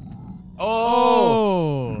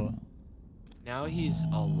 Oh! Now he's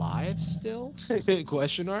alive still?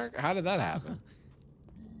 Question mark? How did that happen?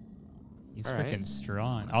 He's All freaking right.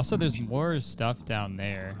 strong. Also, there's more stuff down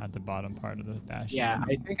there at the bottom part of the bastion. Yeah,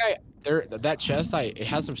 I think that chest, it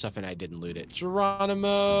has some stuff in it. I didn't loot it.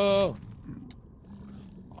 Geronimo! Oh,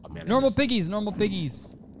 man, Normal piggies.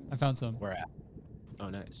 I found some. Where at? Oh,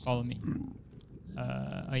 nice. Follow me.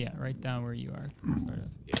 Oh yeah, right down where you are. Sort of.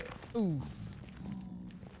 Yeah. Oof.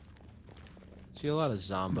 See a lot of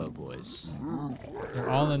Zombo boys. They're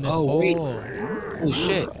all in this Oh, wait. hole. Holy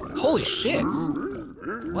shit. Holy shit.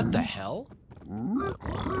 What the hell?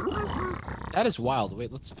 That is wild.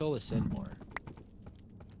 Wait, let's fill this in more.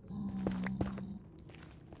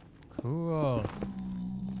 Cool.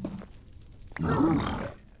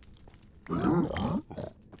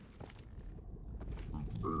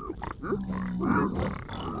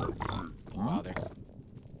 Wow, they're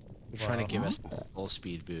trying to give us full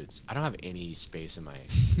speed boots. I don't have any space in my.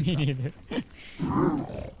 Me neither.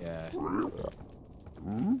 Yeah.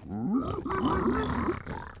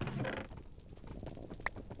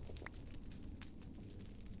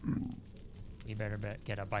 You better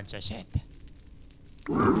get a bunch of shit.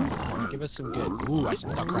 Give us some good. Ooh, I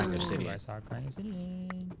saw crying obsidian. I saw crying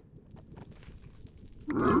obsidian.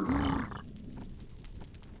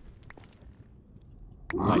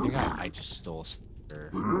 Oh, I think I just stole.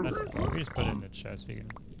 That's okay. We just put it in the chest. We can.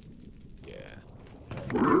 Yeah.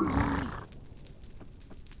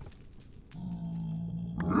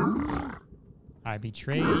 I be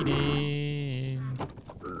trading.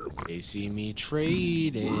 They see me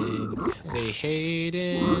trading. They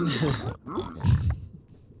hating.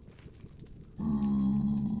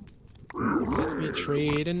 It's me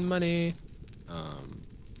trading money.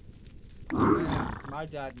 My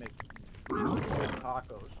dad makes good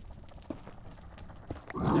tacos.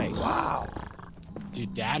 Nice. Wow.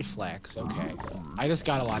 Dude, dad flex. Okay. I just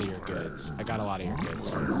got a lot of your goods. I got a lot of your goods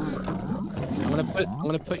for this. I'm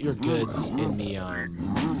gonna put your goods in the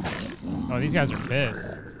Oh, these guys are pissed.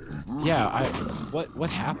 Yeah, what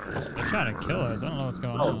happened? They're trying to kill us. I don't know what's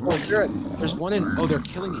going on. There's one in. Oh, they're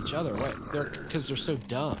killing each other. What? Because they're so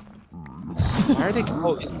dumb. Why are they?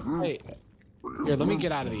 Oh, wait. Here, let me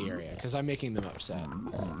get out of the area because I'm making them upset.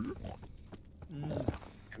 And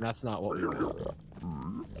that's not what we want.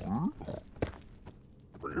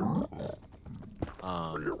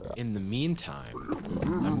 In the meantime,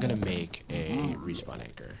 I'm gonna make a respawn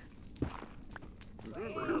anchor.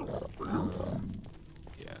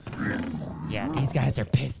 Yeah. Yeah, these guys are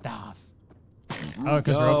pissed off. Oh,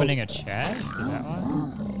 because we're opening a chest? Is that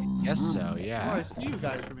why? Guess so, Oh, I yeah. see you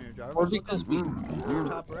guys from here, Jarvis. Or Look because we. on your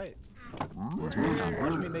top right. What's my top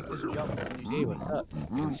Watch me make this jump. When you Hey, see what's up?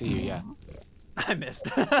 I can see you, yeah. I missed.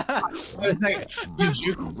 It's like you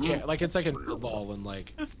juke, yeah, like it's like in football when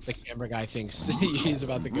like the camera guy thinks he's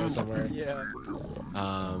about to go somewhere. Yeah.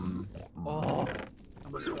 Um, Oh.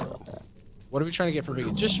 Almost fell. what are we trying to get for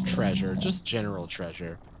big? Just treasure, just general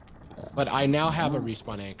treasure. But I now have a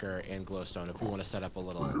respawn anchor and glowstone if we want to set up a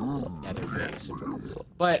little nether base.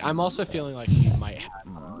 But I'm also feeling like we might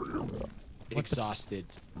have exhausted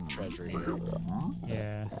treasure here.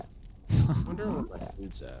 Yeah. I wonder what my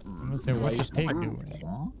food's at. I'm gonna say, what the pig doing?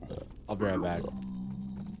 I'll be right back.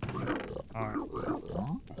 Alright.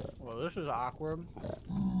 Well, this is awkward.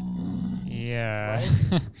 Yeah.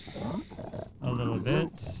 A little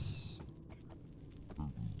bit.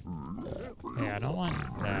 Hey, I don't want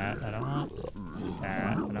that. I don't want that.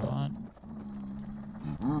 I don't want.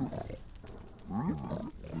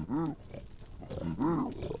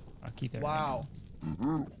 I'll keep it. Wow.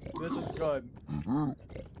 This is good.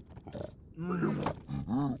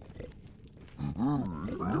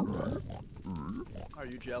 Are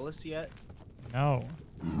you jealous yet? No.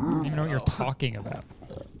 I don't even know what you're talking about.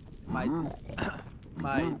 My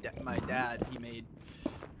my dad, he made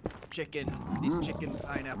these chicken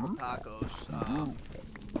pineapple tacos.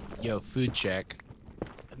 Yo, food check.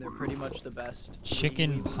 And they're pretty much the best.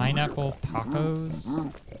 Chicken pineapple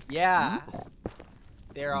tacos? Yeah.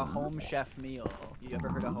 They're a home chef meal. You ever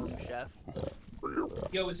heard of Home Chef?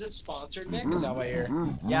 Yo, is it sponsored, Nick? Is that why you're?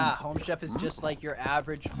 Yeah, Home Chef is just like your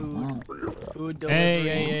average food delivery.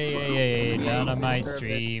 Hey, not on my service.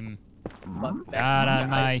 stream. But Not on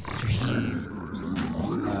my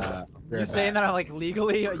stream. You saying that I'm like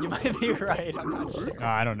legally? You might be right. I'm not sure. No,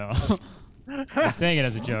 I don't know. I'm saying it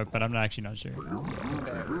as a joke, but I'm actually not sure.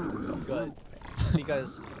 Okay, good.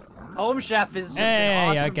 Because Home Chef is just an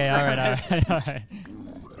Hey, awesome okay, service. alright.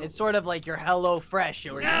 It's sort of like your Hello Fresh.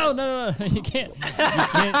 Or No, you can't.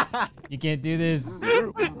 You can't do this.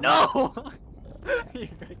 No.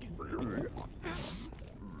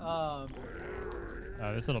 Oh,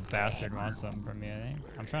 this little bastard wants something from me, I think.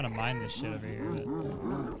 I'm trying to mine this shit over here.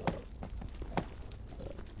 But...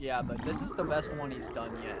 Yeah, but this is the best one he's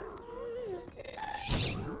done yet.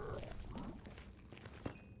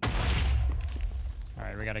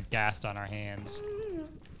 Alright, we got a ghast on our hands.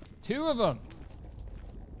 2 of them!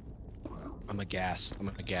 I'm aghast. I'm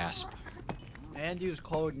gonna gasp. And use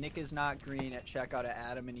code NickIsNotGreen at checkout at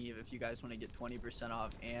Adam and Eve if you guys want to get 20% off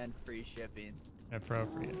and free shipping.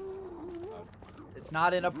 Appropriate. It's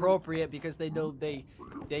not inappropriate because they know they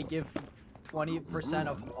give 20%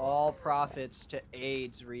 of all profits to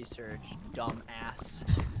AIDS research. Dumbass.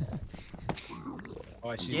 Oh,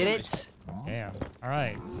 I see. Get the it? Damn. All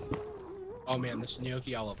right. Oh man, this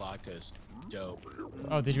gnocchi alla vodka is dope.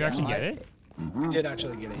 Oh, did you actually get it? I did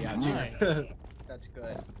actually get it. Yeah, it's here. Nice. That's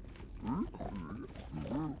good.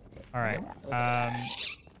 All right. Oh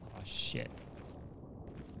shit.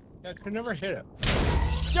 Yeah, I could never hit it.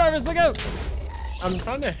 Jarvis, look out! I'm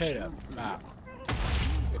trying to hit it. Ah.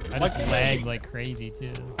 I just lagged like crazy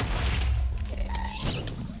too.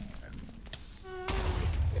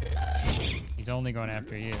 He's only going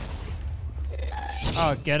after you.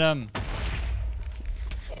 Oh, get him!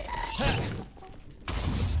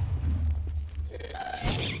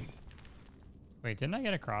 Wait, didn't I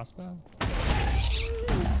get a crossbow?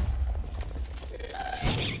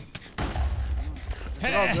 Is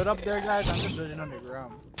it all good up there, guys? I'm just sitting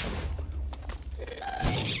underground.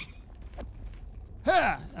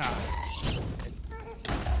 Ah.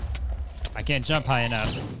 I can't jump high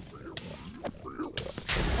enough.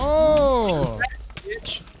 Oh!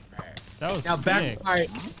 That was Now sick.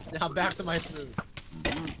 back to my food.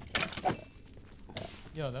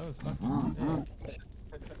 Yo, that was fucking sick.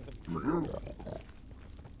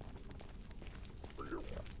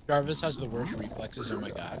 Jarvis has the worst reflexes. Oh my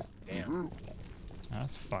god. Damn.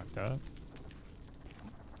 That's fucked up.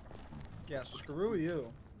 Yeah, screw you.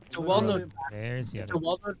 It's a well-known. There's the It's other. a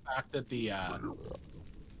well-known fact that the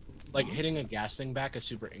like hitting a gas thing back is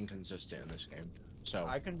super inconsistent in this game. So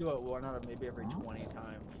I can do it one out of maybe every 20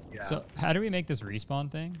 times. yeah. So, how do we make this respawn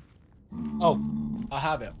thing? Oh, I'll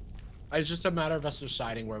have it. It's just a matter of us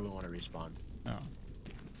deciding where we want to respawn. Oh.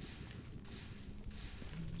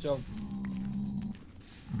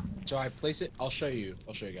 So I place it. I'll show you.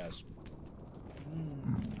 I'll show you guys.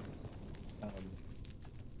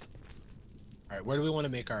 All right, where do we want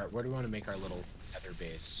to make our little nether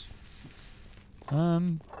base?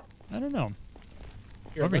 I don't know.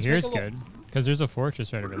 Here, Over let's here make is a little- good, because there's a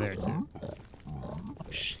fortress right over there too.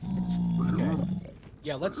 Shit. Okay.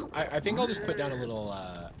 Yeah, let's. I think I'll just put down a little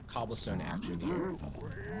cobblestone action here.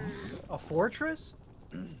 A fortress?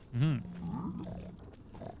 Hmm.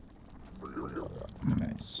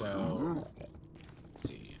 Okay, so let's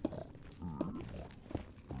see.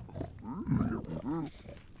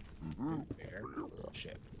 There.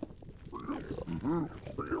 Shit.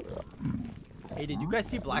 Hey, did you guys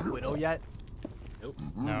see Black Widow yet? Nope.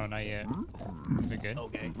 No, not yet. Is it good?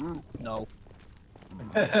 Okay. No.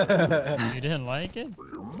 You didn't like it?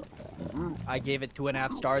 I gave it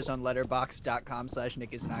 2.5 stars on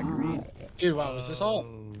letterbox.com/nickisnotgreen. Dude, wow, is this all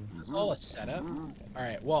Oh. a setup? All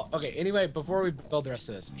right. Well, okay. Anyway, before we build the rest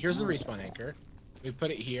of this, here's the respawn anchor. We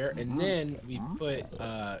put it here, and then we put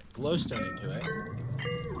glowstone into it.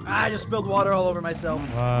 I just spilled water all over myself.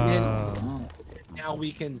 Wow. Now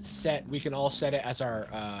we can all set it as our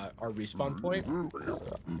respawn point,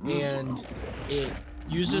 and it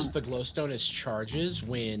uses the glowstone as charges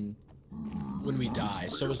when we die.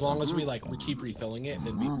 So as long as we keep refilling it,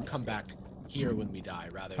 then we come back here when we die,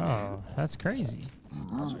 rather than. Oh, that's crazy.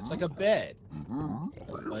 So it's like a bed.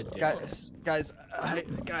 But different. Guys,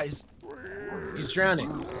 He's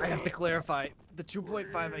drowning. I have to clarify. The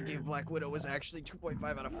 2.5 I gave Black Widow was actually 2.5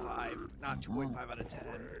 out of 5, not 2.5 out of 10.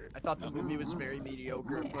 I thought the movie was very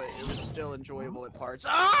mediocre, but it was still enjoyable at parts.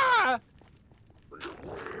 Ah!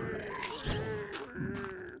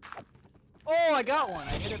 Oh, I got one.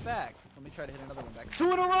 I hit it back. Let me try to hit another one back.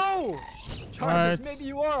 2 in a row! Jarvis, What? maybe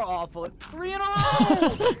you are awful. 3 in a row!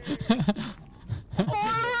 4 in a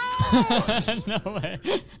row! No way.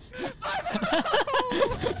 5 in a row!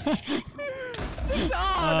 6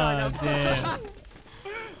 oh, no, Oh, damn.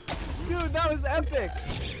 Dude, that was epic.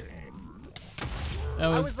 That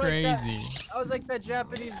was was like that- crazy. I was like that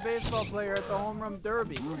Japanese baseball player at the home run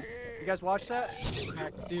derby. You guys watch that?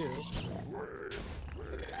 Back too.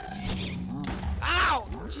 Ow!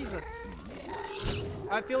 Jesus.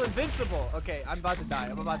 I feel invincible. Okay, I'm about to die.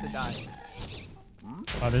 I'm about to die.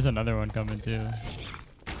 Oh, there's another one coming too.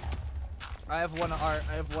 I have 1 heart.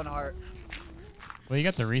 I have 1 heart. Well, you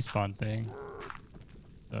got the respawn thing.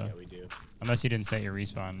 So, Yeah, we do. unless you didn't set your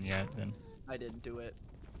respawn yet, then. I didn't do it.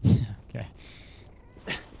 Okay.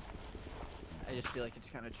 I just feel like it's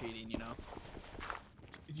kind of cheating, you know?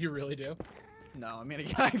 Did you really do? No, I'm gonna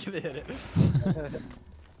hit it.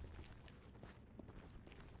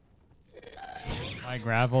 My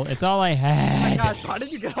gravel. It's all I Oh my had. gosh, how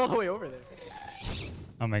did you get all the way over there?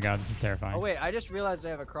 Oh my god, this is terrifying. Oh wait, I just realized I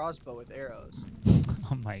have a crossbow with arrows.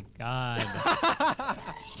 Oh my god.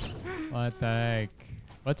 What the heck?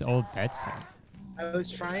 What's old bet say? I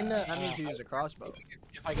was trying to. That means you use a crossbow.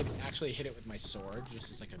 If I could actually hit it with my sword,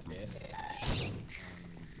 just as like a bit.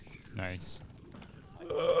 Nice.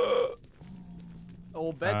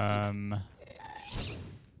 Old Betsy.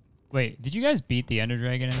 Wait, did you guys beat the Ender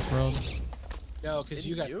Dragon in this world? No, because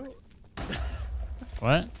you got.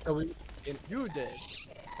 What? So You did.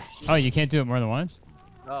 Oh, you can't do it more than once?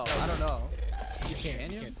 Oh, I don't know. you can't.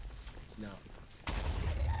 Can You you? can't. No.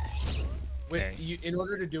 Wait, Okay. in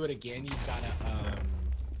order to do it again, you've got to.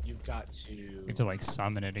 You have to like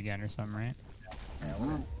summon it again or something, right?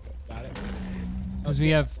 Got it. Because we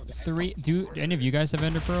have 3. Do any of you guys have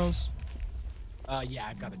Ender Pearls? Yeah,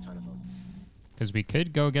 I've got a ton of them. Because we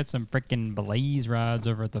could go get some freaking blaze rods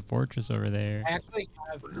over at the fortress over there. I actually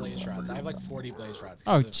have blaze rods. I have like 40 blaze rods.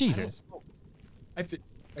 Oh, 'cause of- Jesus. I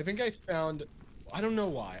think I found. I don't know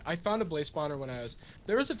why. I found a blaze spawner when I was.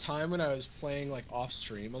 There was a time when I was playing like off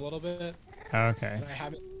stream a little bit. Okay. And I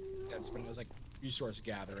haven't since, but I was like resource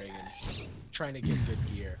gathering and trying to get good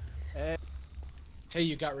gear. Hey,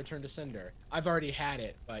 you got Return to Cinder. I've already had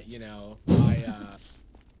it, but you know,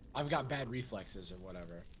 I've got bad reflexes or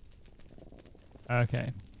whatever.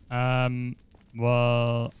 Okay.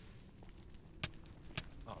 Well,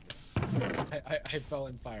 Oh, I fell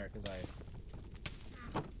in fire because I.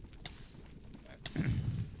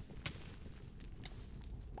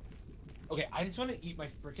 Okay, I just want to eat my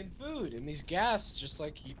freaking food, and these gas just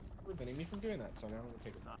like keep preventing me from doing that. So now I'm gonna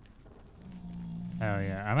take a nap. oh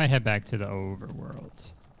yeah, I might head back to the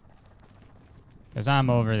overworld. Because I'm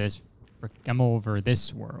over this. I'm over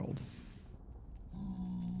this world.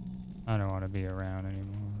 I don't want to be around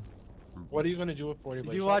anymore. What are you gonna do with 40 Did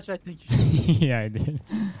blaze you rods? watch? I think you should. Yeah, I did.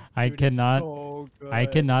 I Dude, it's cannot. so I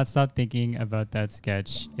good. cannot stop thinking about that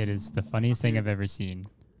sketch. It is the funniest thing I've ever seen.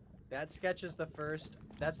 That sketch is the first.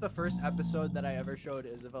 That's the first episode that I ever showed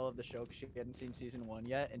Isabel of the show because she hadn't seen season 1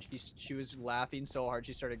 yet, and she was laughing so hard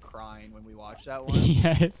she started crying when we watched that one.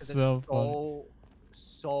 Yeah, 'cause it's so funny.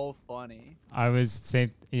 so funny. I was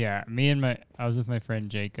saying, yeah, I was with my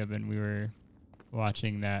friend Jacob, and we were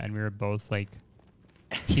watching that, and we were both like,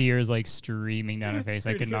 tears like streaming down our face.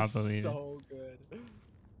 I Dude, could not it's believe so good.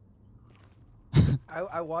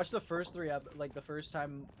 I watched the first 3 like the first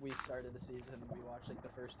time we started the season, we watched like the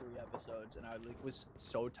first 3 episodes, and I like was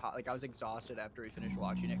so tired, like I was exhausted after we finished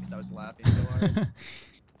watching it because I was laughing so hard. it.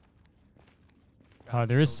 Oh, God,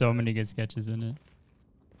 there is so so good. many good sketches in it.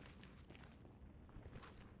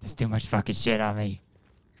 There's too much fucking shit on me.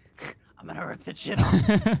 I'm gonna rip the shit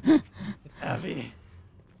off. Heavy.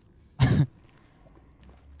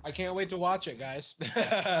 I can't wait to watch it, guys.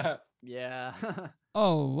 Yeah.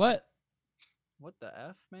 Oh, what? What the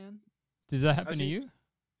F, man? Does that happen to seen you?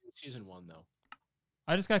 Season 1 though.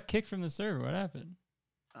 I just got kicked from the server. What happened?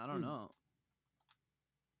 I don't know.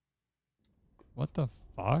 What the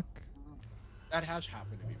fuck? That has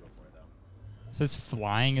happened to me before though. It says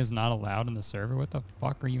flying is not allowed in the server. What the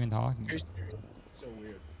fuck are you even talking Very about? serious. So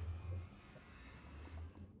weird.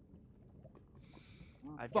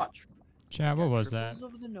 I've Fuck. got Chat, what was that?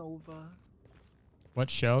 Triples of the Nova. What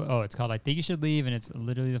show? Oh, it's called I Think You Should Leave, and it's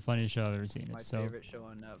literally the funniest show I've ever seen. My It's so favorite show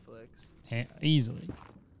on Netflix. easily.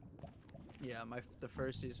 Yeah, the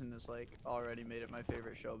first season is like already made it my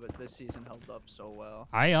favorite show, but this season held up so well.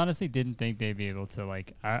 I honestly didn't think they'd be able to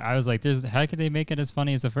like. I was like, "There's how could they make it as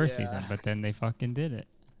funny as the first season?" Yeah. But then they fucking did it.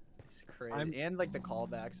 It's crazy, and like the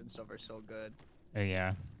callbacks and stuff are so good. Oh,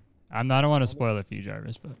 yeah, I don't want to spoil it for you,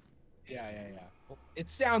 Jarvis, but Yeah. Well, it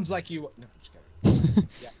sounds like you. No, I'm just kidding.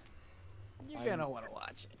 You're I'm- gonna want to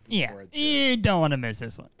watch it. yeah, forward to you don't want to miss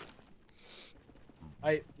this one.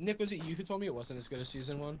 Nick, was it you who told me it wasn't as good as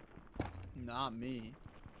season 1? Not me,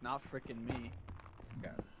 not freaking me. Okay.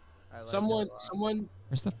 I liked it a Someone, lot.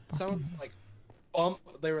 Where's the someone fucking- like,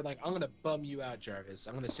 they were like, I'm gonna bum you out, Jarvis.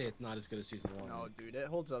 I'm gonna say it's not as good as season 1. No, dude, it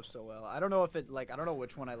holds up so well. I don't know if it I don't know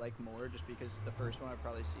which one I like more, just because the first one I've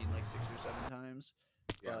probably seen like 6 or 7 times.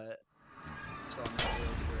 Yeah. But so I'm not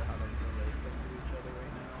really sure how to relate them to each other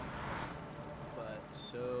right now. But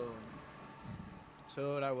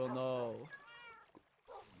soon I will know.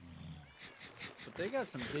 But they got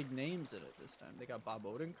some big names in it this time. They got Bob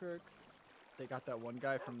Odenkirk. They got that one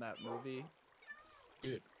guy from that movie.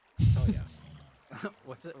 Dude. Oh yeah.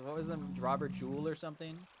 What's it? What was the Robert Jewell or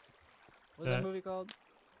something? What was that movie called?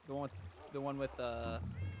 The one with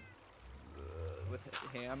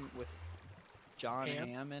Ham with John Ham?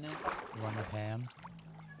 Hamm in it. one with Ham?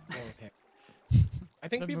 Oh, Ham. I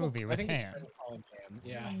think The people. movie I with think Ham. it's call him Ham.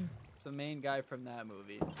 Yeah. It's the main guy from that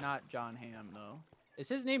movie, not John Hamm though. Is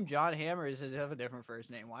his name John Hamm or does he have a different first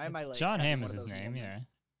name? Why am I It's like John having Hamm one is of his those name, moments?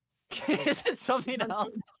 yeah. Is it something else?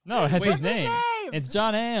 No, that's Wait, his name. It's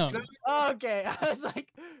John Hamm. Okay, I was like,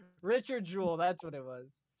 Richard Jewell, that's what it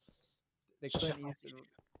was. The Clint Shut up. Eastwood.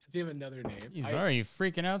 Does he have another name? Jeez, why are you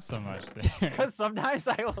freaking out so much there? Because sometimes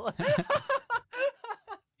I will.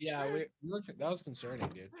 Yeah, that was concerning,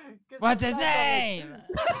 dude. 'Cause What's his sometimes I'll, name?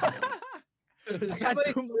 I got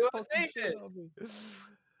Somebody- too much what fucking name shit is? on me.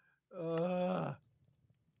 All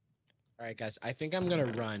right, guys. I think I'm gonna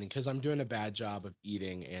run because I'm doing a bad job of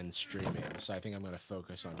eating and streaming. So I think I'm gonna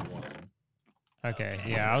focus on one. Okay,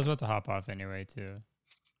 yeah, I was about to hop off anyway too.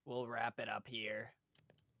 We'll wrap it up here.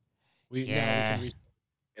 We Yeah. can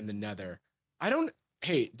in the Nether. I don't.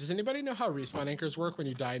 Hey, does anybody know how respawn anchors work when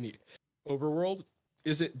you die in the overworld?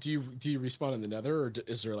 Is it do you respawn in the Nether, or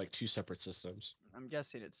is there like two separate systems? I'm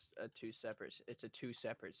guessing it's a two separate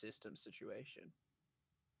system situation.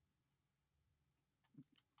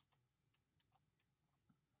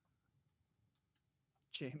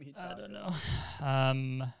 Jamie, I talk don't to know. us.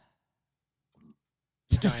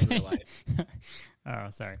 You die in real life. Oh,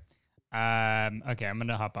 sorry. Okay, I'm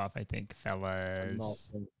gonna hop off, I think,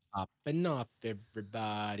 fellas. Hopping off,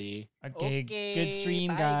 everybody. Okay, good stream,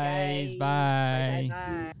 bye, guys. Bye,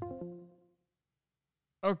 Bye. bye.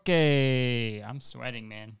 Okay, I'm sweating,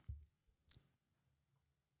 man.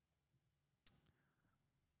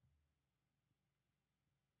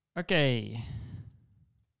 Okay.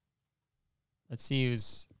 Let's see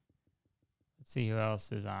who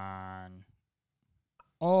else is on.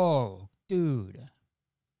 Oh, dude.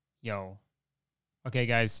 Yo. Okay,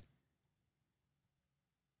 guys.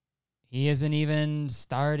 He isn't even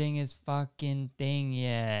starting his fucking thing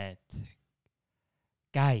yet.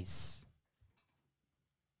 Guys.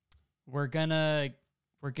 We're gonna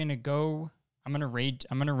go. I'm gonna raid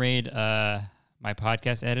my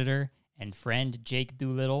podcast editor and friend Jake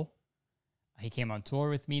Doolittle. He came on tour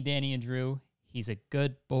with me, Danny and Drew. He's a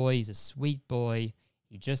good boy. He's a sweet boy.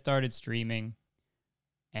 He just started streaming.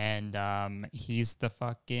 And he's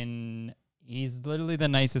literally the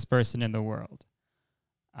nicest person in the world.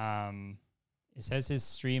 It says his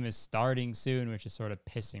stream is starting soon, which is sort of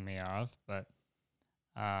pissing me off, but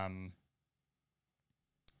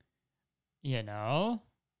you know,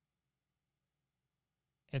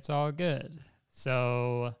 it's all good.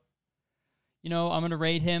 So, you know, I'm gonna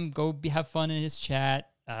rate him. Have fun in his chat.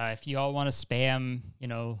 If you all want to spam, you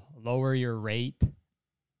know, lower your rate.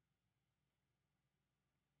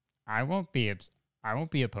 I won't be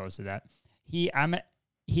opposed to that. He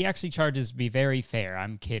actually charges me very fair.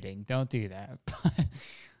 I'm kidding. Don't do that.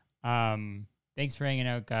 Thanks for hanging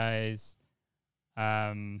out, guys.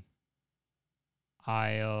 I'll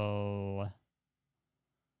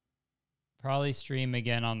probably stream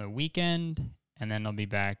again on the weekend, and then I'll be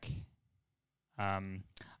back. I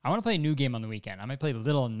want to play a new game on the weekend. I might play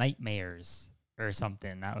Little Nightmares or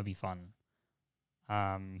something. That would be fun.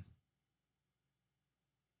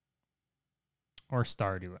 Or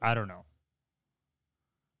Stardew. I don't know.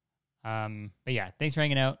 But yeah, thanks for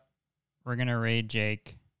hanging out. We're gonna raid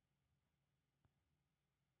Jake.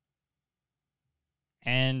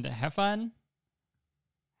 And have fun.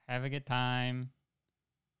 Have a good time.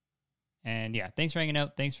 And yeah, thanks for hanging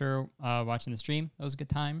out. Thanks for watching the stream. That was a good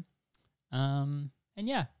time. And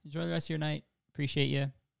yeah, enjoy the rest of your night. Appreciate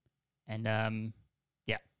you. And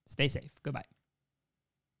yeah, stay safe. Goodbye.